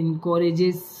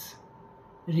encourages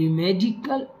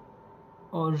remedial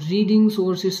or reading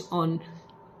sources on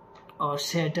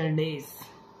Saturdays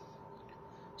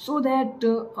so that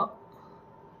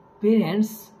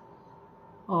parents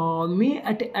may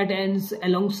attend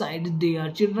alongside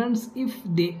their children if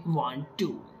they want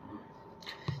to.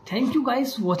 Thank you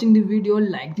guys for watching the video.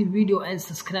 Like the video and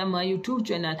subscribe my YouTube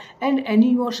channel, and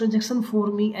any your suggestion for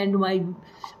me and my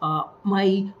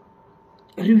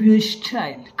review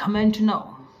style, comment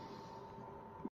now.